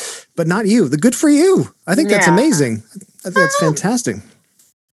it. But not you. The good for you. I think that's amazing. I think that's fantastic.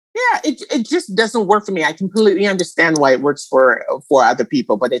 Yeah, it just doesn't work for me. I completely understand why it works for other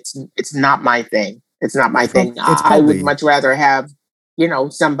people, but it's not my thing. It's not my thing. I would much rather have,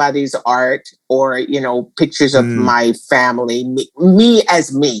 somebody's art, or, pictures of my family, me as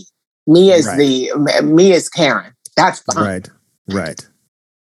Karen. That's fine. Right.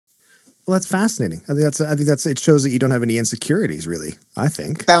 Well, that's fascinating. I think that's it shows that you don't have any insecurities, really. I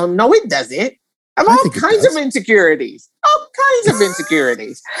think. No, it doesn't. I have all kinds of insecurities.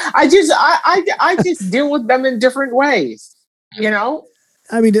 I just deal with them in different ways.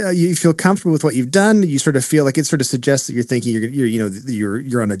 I mean, you feel comfortable with what you've done. You sort of feel like it sort of suggests that you're thinking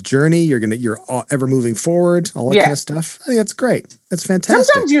you're on a journey. You're ever moving forward. All that kind of stuff. I think that's great. That's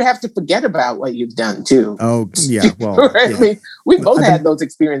fantastic. Sometimes you have to forget about what you've done too. Oh yeah, well, I mean, we both had those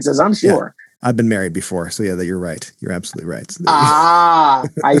experiences, I'm sure. Yeah. I've been married before, so yeah, you're right. You're absolutely right.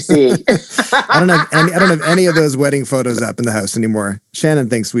 I see. I don't have any of those wedding photos up in the house anymore. Shannon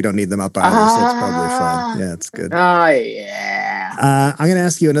thinks we don't need them up either, so that's probably fine. Yeah, it's good. Oh yeah. I'm going to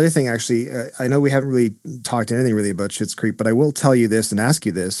ask you another thing. Actually, I know we haven't really talked anything really about Schitt's Creek, but I will tell you this and ask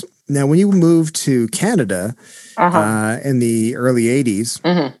you this. Now, when you moved to Canada in the early '80s,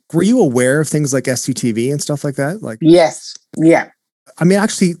 were you aware of things like SCTV and stuff like that? Like, yes, yeah. I mean,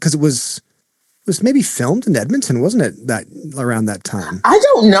 actually, because it was maybe filmed in Edmonton, wasn't it? That around that time. I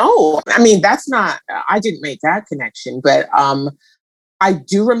don't know. I mean, I didn't make that connection, but I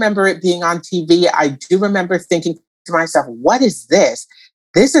do remember it being on TV. I do remember thinking to myself, what is this?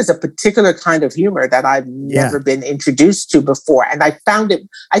 this is a particular kind of humor that I've never been introduced to before. And I found it,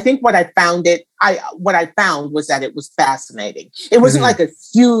 I think what I found was that it was fascinating. It wasn't like a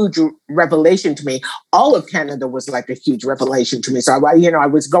huge revelation to me. All of Canada was like a huge revelation to me. So I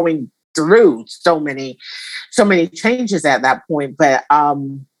was going through so many changes at that point. But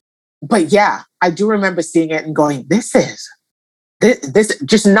yeah, I do remember seeing it and going, this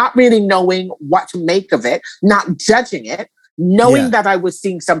just not really knowing what to make of it, not judging it, knowing that I was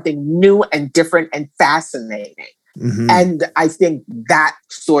seeing something new and different and fascinating. And I think that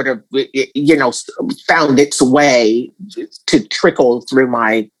sort of, found its way to trickle through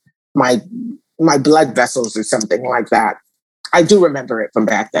my blood vessels or something like that. I do remember it from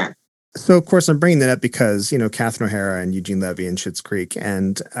back then. So, of course, I'm bringing that up because, Catherine O'Hara and Eugene Levy and Schitt's Creek.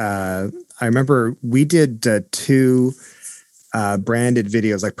 And I remember we did 2 branded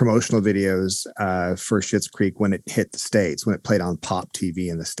videos, like promotional videos for Schitt's Creek when it hit the States, when it played on Pop TV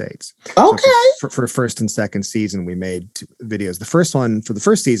in the States. Okay. So for first and second season, we made videos. The first one for the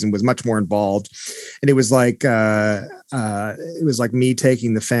first season was much more involved. And it was like me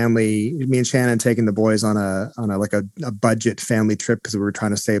taking the family, me and Shannon taking the boys on a budget family trip because we were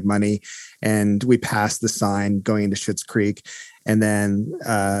trying to save money. And we passed the sign going into Schitt's Creek. And then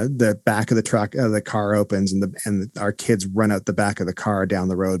the back of the car opens, and our kids run out the back of the car down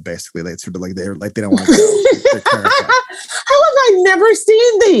the road. Basically, they sort of they don't want to go. They're terrified. How have I never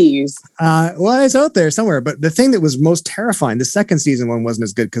seen these? Well, it's out there somewhere. But the thing that was most terrifying, the second season one wasn't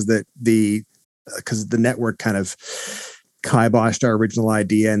as good because the network kind of kiboshed our original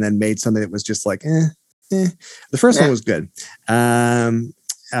idea and then made something that was just like, The first one was good.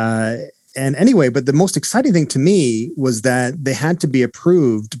 And anyway, but the most exciting thing to me was that they had to be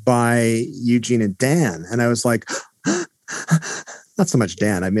approved by Eugene and Dan. And I was like, not so much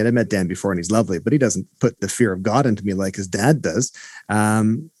Dan. I mean, I met Dan before and he's lovely, but he doesn't put the fear of God into me like his dad does.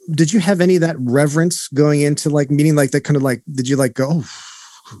 Did you have any of that reverence going into meeting that kind of did you go,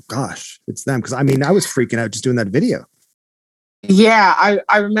 oh gosh, it's them? Because I mean, I was freaking out just doing that video. Yeah,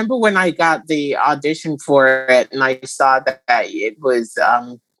 I remember when I got the audition for it and I saw that it was,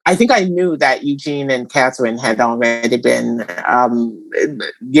 I think I knew that Eugene and Catherine had already been,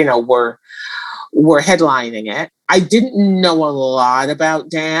 were headlining it. I didn't know a lot about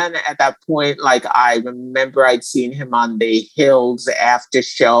Dan at that point. Like, I remember I'd seen him on the Hills after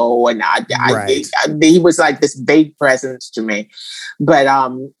show, and he was like this big presence to me. But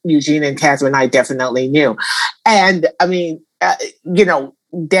Eugene and Catherine, I definitely knew. And I mean,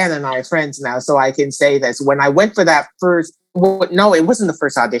 Dan and I are friends now, so I can say this. When I went for that first, no, it wasn't the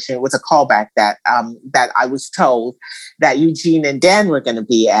first audition. It was a callback that I was told that Eugene and Dan were going to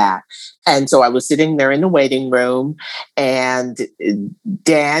be at. And so I was sitting there in the waiting room, and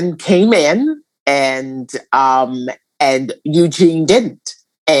Dan came in, and Eugene didn't.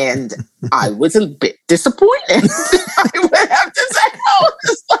 And I was a bit disappointed. I would have to say, I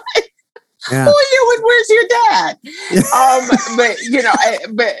was like, yeah. Who are you and where's your dad?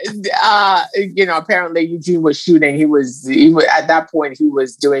 Apparently Eugene was shooting. He was at that point, he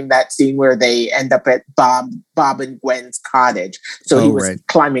was doing that scene where they end up at Bob and Gwen's cottage. So he was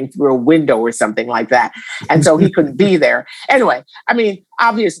climbing through a window or something like that. And so he couldn't be there. Anyway, I mean,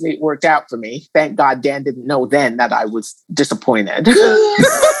 obviously it worked out for me. Thank God Dan didn't know then that I was disappointed. I'm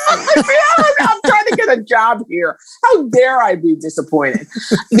trying to get a job here. How dare I be disappointed?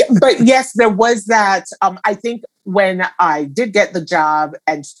 But yes, there was that. I think when I did get the job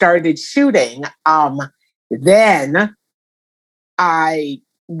and started shooting, then I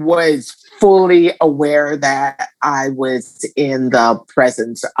was fully aware that I was in the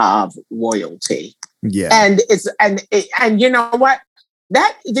presence of royalty. Yeah. And you know what?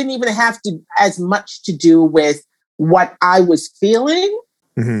 That didn't even have as much to do with what I was feeling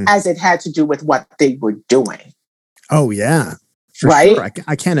as it had to do with what they were doing. Oh, yeah. For sure.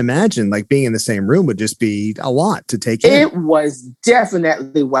 I can't imagine being in the same room would just be a lot to take in. It was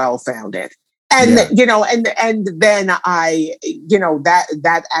definitely well-founded. And, and then I,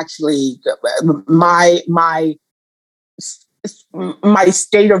 that actually, my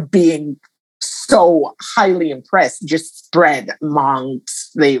state of being so highly impressed just spread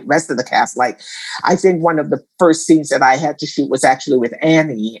amongst the rest of the cast. Like, I think one of the first scenes that I had to shoot was actually with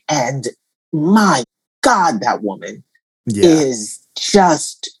Annie, and my God, that woman is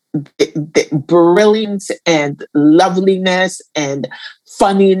just brilliance and loveliness and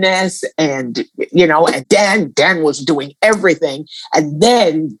funniness, and and Dan was doing everything, and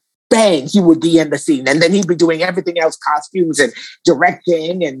then bang, he would be in the scene, and then he'd be doing everything else, costumes and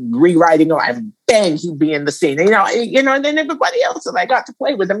directing and rewriting, and bang, he'd be in the scene. And then everybody else that I got to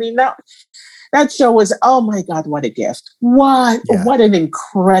play with. I mean, That show was, oh my God, what a gift. What an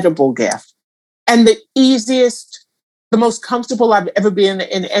incredible gift. And the easiest, the most comfortable I've ever been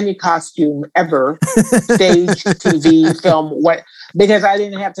in any costume ever, stage, TV, film, because I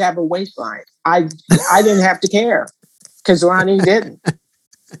didn't have to have a waistline. I didn't have to care because Ronnie didn't.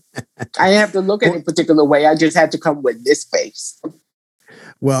 I didn't have to look any particular way. I just had to come with this face.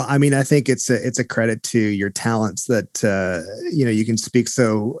 Well, I mean, I think it's a credit to your talents that you can speak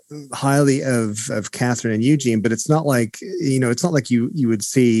so highly of Catherine and Eugene, but it's not like you would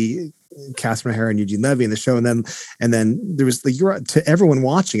see Catherine O'Hara and Eugene Levy in the show, and then there was you're to everyone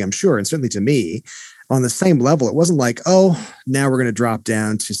watching, I'm sure, and certainly to me, on the same level. It wasn't like, oh, now we're going to drop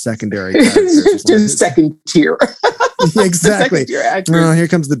down to secondary characters. To second tier. Exactly. Oh, here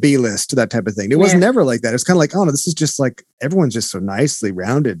comes the B list, that type of thing. It wasn't never like that. It's kind of like, oh no, this is just like everyone's just so nicely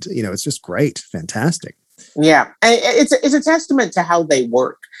rounded. It's just great, fantastic. Yeah, it's a testament to how they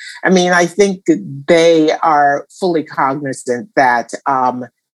work. I mean, I think they are fully cognizant that.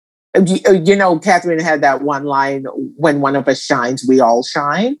 Catherine had that one line: "When one of us shines, we all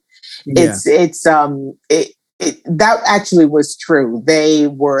shine." Yeah. That actually was true. They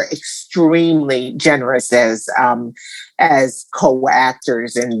were extremely generous as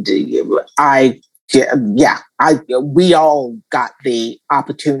co-actors, and we all got the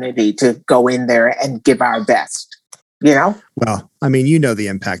opportunity to go in there and give our best. Well, I mean, the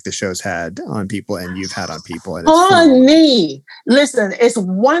impact the show's had on people, and you've had on people. And Honey, listen, it's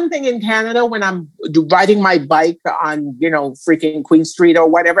one thing in Canada when I'm riding my bike on, freaking Queen Street or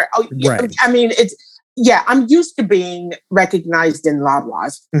whatever. Oh, right. I mean, I'm used to being recognized in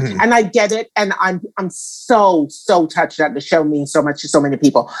Loblaws, and I get it, and I'm so touched that the show means so much to so many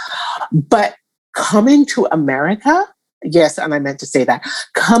people. But coming to America, yes, and I meant to say that,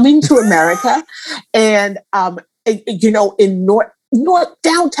 coming to America, and in North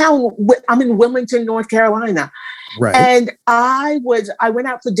downtown, I'm in Wilmington, North Carolina, right? And I went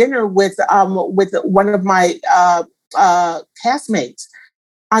out for dinner with one of my castmates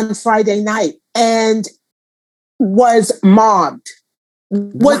on Friday night, and was mobbed.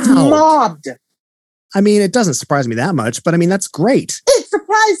 Mobbed. I mean, it doesn't surprise me that much, but I mean, that's great. It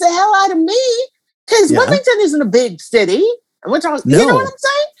surprised the hell out of me because Wilmington isn't a big city. Which you know what I'm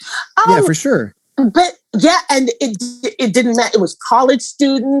saying? Yeah, for sure. But and it didn't matter. It was college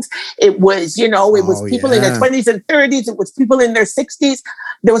students. It was, it was people in their 20s and 30s. It was people in their 60s.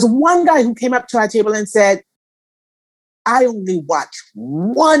 There was one guy who came up to our table and said, I only watch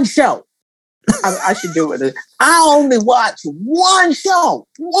one show. I should do it. I only watch one show.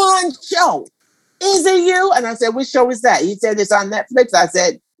 One show. Is it you? And I said, which show is that? He said, it's on Netflix. I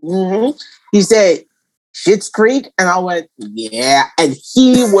said, mm-hmm. He said, Schitt's Creek? And I went, yeah. And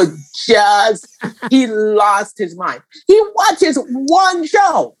he lost his mind. He watches one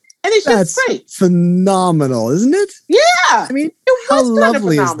show. And it's Schitt's Creek. Phenomenal, isn't it? Yeah. I mean, how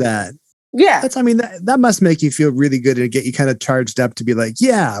lovely is that? Yeah. That must make you feel really good and get you kind of charged up to be like,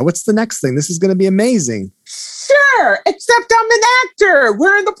 yeah, what's the next thing? This is going to be amazing. Sure, except I'm an actor.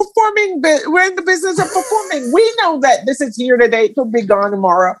 We're in the business of performing. We know that this is here today, it could be gone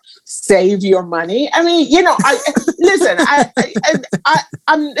tomorrow. Save your money. I mean, listen.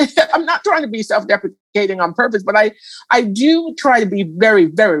 I'm not trying to be self-deprecating on purpose, but I do try to be very,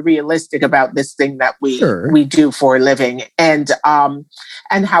 very realistic about this thing that we do for a living, and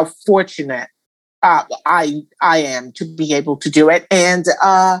how fortunate I am to be able to do it, and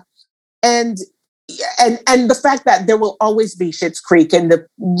the fact that there will always be Schitt's Creek, and the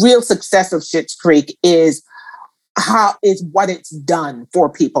real success of Schitt's Creek is what it's done for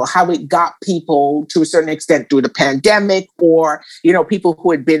people, how it got people to a certain extent through the pandemic, or people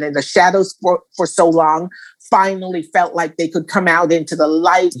who had been in the shadows for so long finally felt like they could come out into the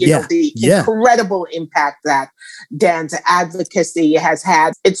light. The incredible impact that Dan's advocacy has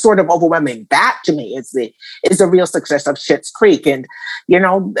had. It's sort of overwhelming. That to me is the real success of Schitt's Creek. And,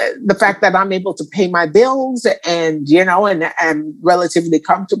 the fact that I'm able to pay my bills and, and I'm relatively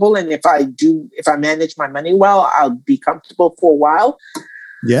comfortable. And if I manage my money well, I'll be comfortable for a while.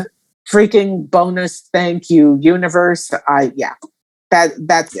 Yeah. Freaking bonus. Thank you, universe.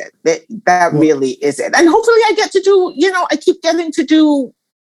 That's it. That really is it. And hopefully I get to do, I keep getting to do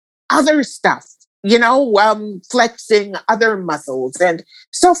other stuff, flexing other muscles. And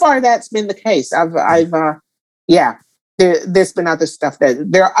so far that's been the case. There's been other stuff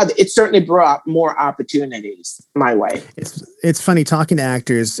it certainly brought more opportunities my way. It's funny talking to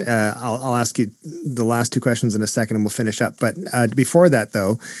actors. I'll ask you the last two questions in a second and we'll finish up. But before that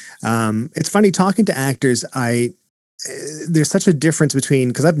though, it's funny talking to actors. There's such a difference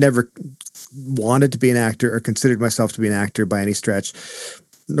because I've never wanted to be an actor or considered myself to be an actor by any stretch.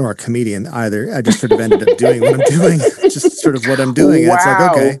 nor a comedian either. I just sort of ended up doing what I'm doing, just sort of what I'm doing. Wow. And it's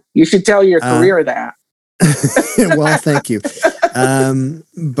like, okay. You should tell your career that. Well, thank you.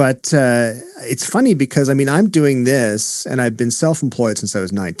 But it's funny because, I mean, I'm doing this and I've been self-employed since I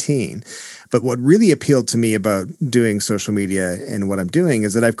was 19. But what really appealed to me about doing social media and what I'm doing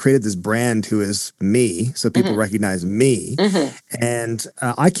is that I've created this brand who is me. So people recognize me, and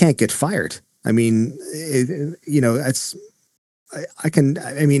I can't get fired. I mean, I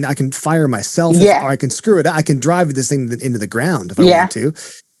can fire myself, or I can screw it. I can drive this thing into the ground if I want to.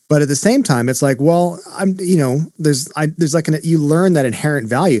 But at the same time, it's like, well, there's like you learn that inherent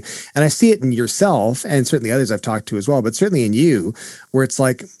value, and I see it in yourself, and certainly others I've talked to as well, but certainly in you, where it's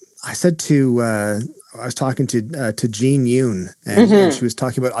like I said to. I was talking to Jean Yoon, and she was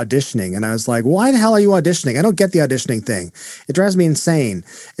talking about auditioning, and I was like, why the hell are you auditioning? I don't get the auditioning thing. It drives me insane.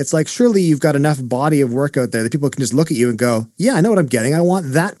 It's like, surely you've got enough body of work out there that people can just look at you and go, yeah, I know what I'm getting. I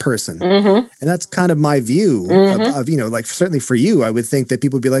want that person. And that's kind of my view of like, certainly for you, I would think that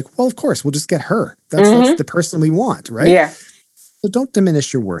people would be like, well, of course, we'll just get her. That's the person we want, right? Yeah. So don't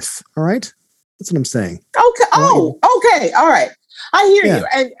diminish your worth, all right? That's what I'm saying. Okay. Okay. All right. I hear you.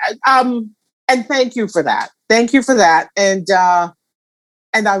 And thank you for that. Thank you for that. And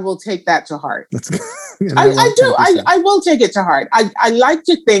I will take that to heart. I do. I will take it to heart. I like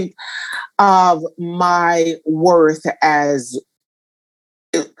to think of my worth as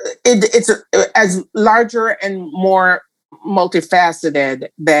it's as larger and more multifaceted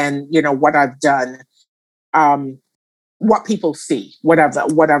than what I've done. What people see, what I've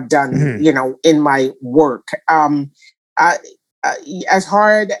done, in my work. As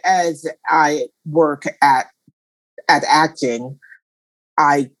hard as I work at acting,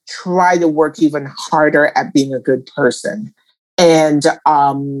 I try to work even harder at being a good person. And there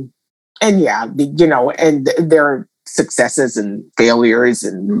are successes and failures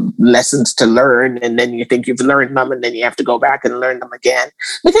and lessons to learn. And then you think you've learned them, and then you have to go back and learn them again,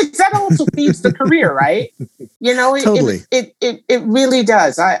 because that also feeds the career, right? Totally. It really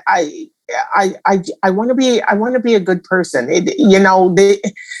does. I want to be a good person.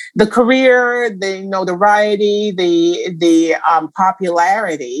 The career, the notoriety, the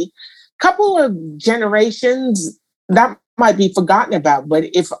popularity, couple of generations that might be forgotten about. But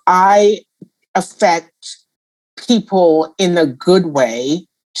if I affect people in a good way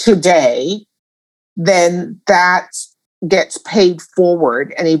today, then that gets paid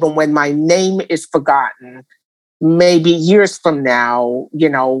forward. And even when my name is forgotten, maybe years from now,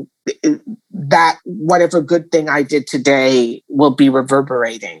 that whatever good thing I did today will be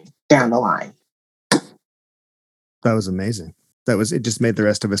reverberating down the line. That was amazing. It just made the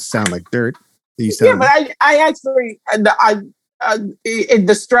rest of us sound like dirt. Yeah, but I actually,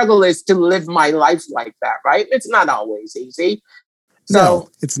 the struggle is to live my life like that, right? It's not always easy. So no,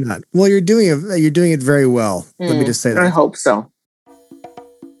 it's not. Well, you're doing it very well. Let me just say that. I hope so.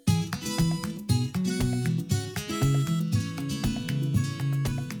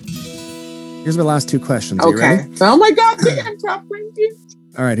 Here's my last two questions. Are you ready? Oh my God, I'm talking to you.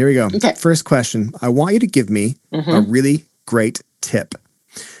 All right, here we go. Okay. First question. I want you to give me a really great tip.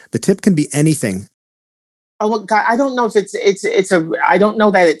 The tip can be anything. Oh God, I don't know if I don't know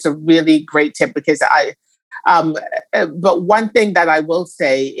that it's a really great tip, because but one thing that I will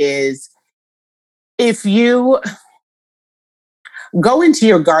say is, if you go into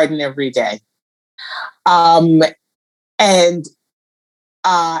your garden every day, and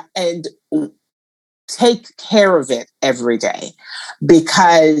take care of it every day,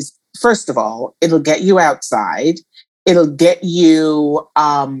 because first of all, it'll get you outside. It'll get you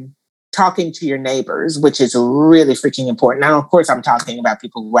talking to your neighbors, which is really freaking important. Now, of course, I'm talking about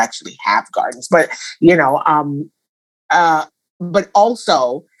people who actually have gardens, but but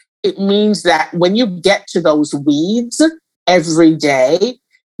also it means that when you get to those weeds every day,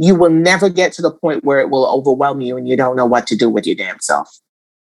 you will never get to the point where it will overwhelm you and you don't know what to do with your damn self.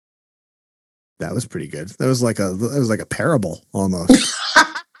 That was pretty good. That was like a parable almost.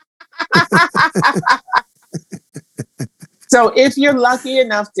 So if you're lucky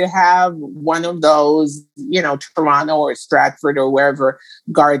enough to have one of those, Toronto or Stratford or wherever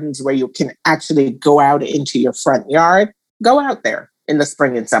gardens where you can actually go out into your front yard, go out there in the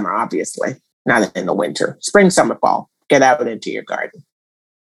spring and summer, obviously, not in the winter. Spring, summer, fall, get out into your garden.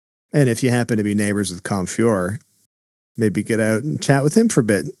 And if you happen to be neighbors with Comfior, maybe get out and chat with him for a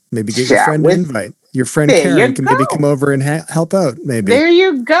bit. Maybe get your friend an invite. Your friend Karen can maybe come over and help out. Maybe. There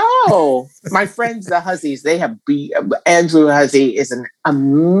you go. My friends, the Huzzies, they have Andrew Hussey is an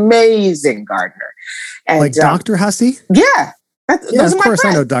amazing gardener. And, like Dr. Hussey? Yeah. Yeah, Those of are my course. I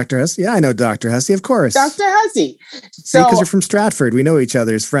know friends. Dr. Hussey. Yeah, I know Dr. Hussey, of course. Dr. Hussey. See, because So you're from Stratford. We know each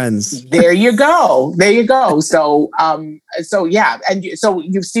other as friends. there you go. There you go. So yeah, so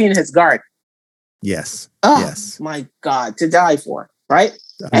you've seen his garden. Yes. Oh Yes. my God, to die for, right?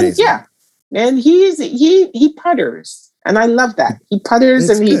 Amazing. And yeah, and he putters, and I love that. He putters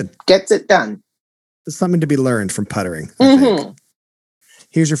It's and he good. gets it done. There's something to be learned from puttering, I think.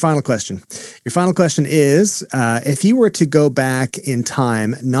 Here's your final question. Your final question is, if you were to go back in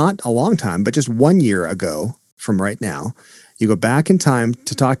time, not a long time, but just 1 year ago from right now, you go back in time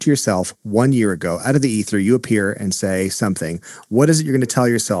to talk to yourself 1 year ago. Out of the ether, you appear and say something. What is it you're going to tell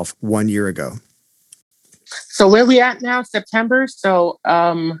yourself 1 year ago? So where we at now? September. So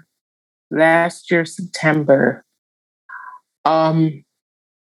last year September.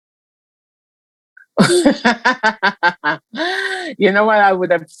 You know what I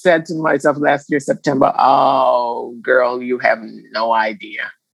would have said to myself last year, September? Oh, girl, you have no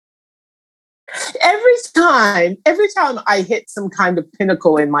idea. Every time I hit some kind of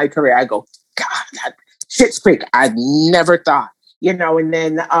pinnacle in my career, I go, God, that Schitt's Creek, I never thought. And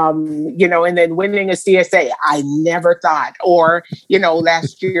then winning a CSA, I never thought. Or,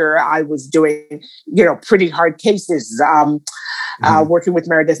 last year I was doing, Pretty Hard Cases, working with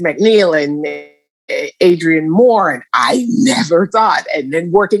Meredith McNeil and Adrian Moore, and I never thought. And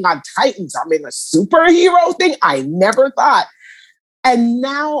then working on Titans, I'm in a superhero thing, I never thought. And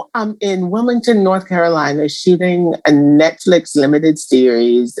now I'm in Wilmington, North Carolina, shooting a Netflix limited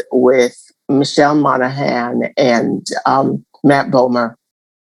series with Michelle Monaghan and Matt Bomer.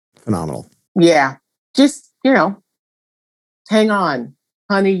 Phenomenal. Yeah. Just, hang on,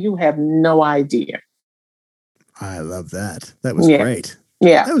 honey, you have no idea. I love that. That was great.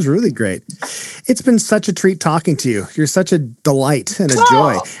 Yeah. That was really great. It's been such a treat talking to you. You're such a delight and a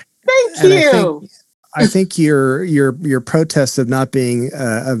joy. Thank you. I think your protests of not being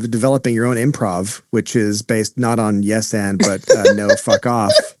of developing your own improv, which is based not on yes and but no fuck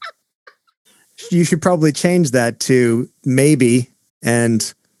off. You should probably change that to maybe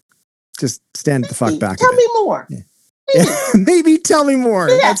and just stand the fuck back. Tell me more. Yeah. Maybe tell me more.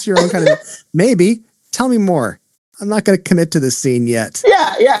 Yeah. That's your own kind of maybe tell me more. I'm not going to commit to this scene yet.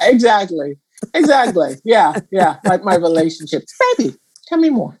 Yeah, exactly. Yeah. Like my relationships. Baby, tell me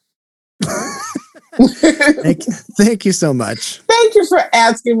more. Thank you so much. Thank you for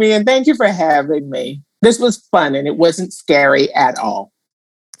asking me, and thank you for having me. This was fun, and it wasn't scary at all.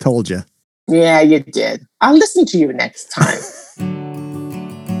 Told you. Yeah, you did. I'll listen to you next time.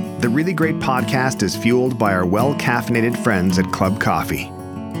 The Really Great Podcast is fueled by our well-caffeinated friends at Club Coffee.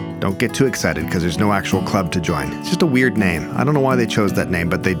 Don't get too excited because there's no actual club to join. It's just a weird name. I don't know why they chose that name,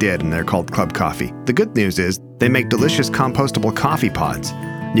 but they did, and they're called Club Coffee. The good news is they make delicious compostable coffee pods.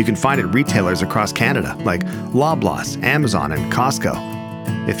 You can find it at retailers across Canada, like Loblaws, Amazon, and Costco.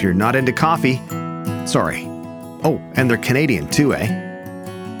 If you're not into coffee, sorry. Oh, and they're Canadian too, eh?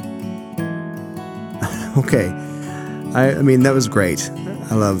 Okay. I mean, that was great.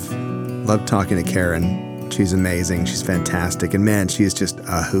 I love talking to Karen. She's amazing. She's fantastic. And man, she is just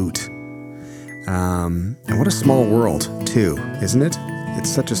a hoot. And what a small world, too, isn't it? It's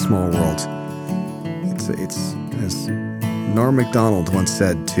such a small world. It's as Norm Macdonald once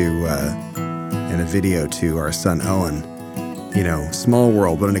said in a video to our son Owen, small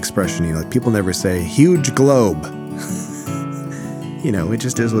world, what an expression. Like people never say huge globe. It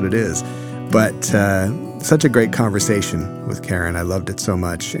just is what it is. But such a great conversation with Karen. I loved it so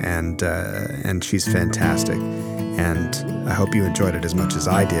much, and she's fantastic. And I hope you enjoyed it as much as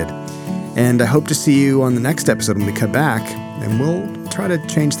I did. And I hope to see you on the next episode when we come back. And we'll try to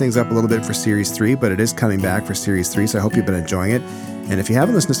change things up a little bit for Series 3, but it is coming back for Series 3, so I hope you've been enjoying it. And if you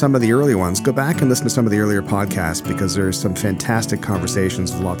haven't listened to some of the early ones, go back and listen to some of the earlier podcasts because there's some fantastic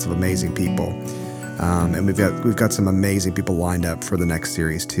conversations with lots of amazing people. And we've got some amazing people lined up for the next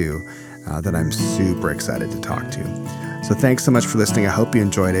series too. That I'm super excited to talk to. So thanks so much for listening. I hope you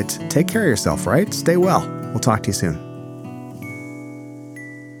enjoyed it. Take care of yourself, right? Stay well. We'll talk to you soon.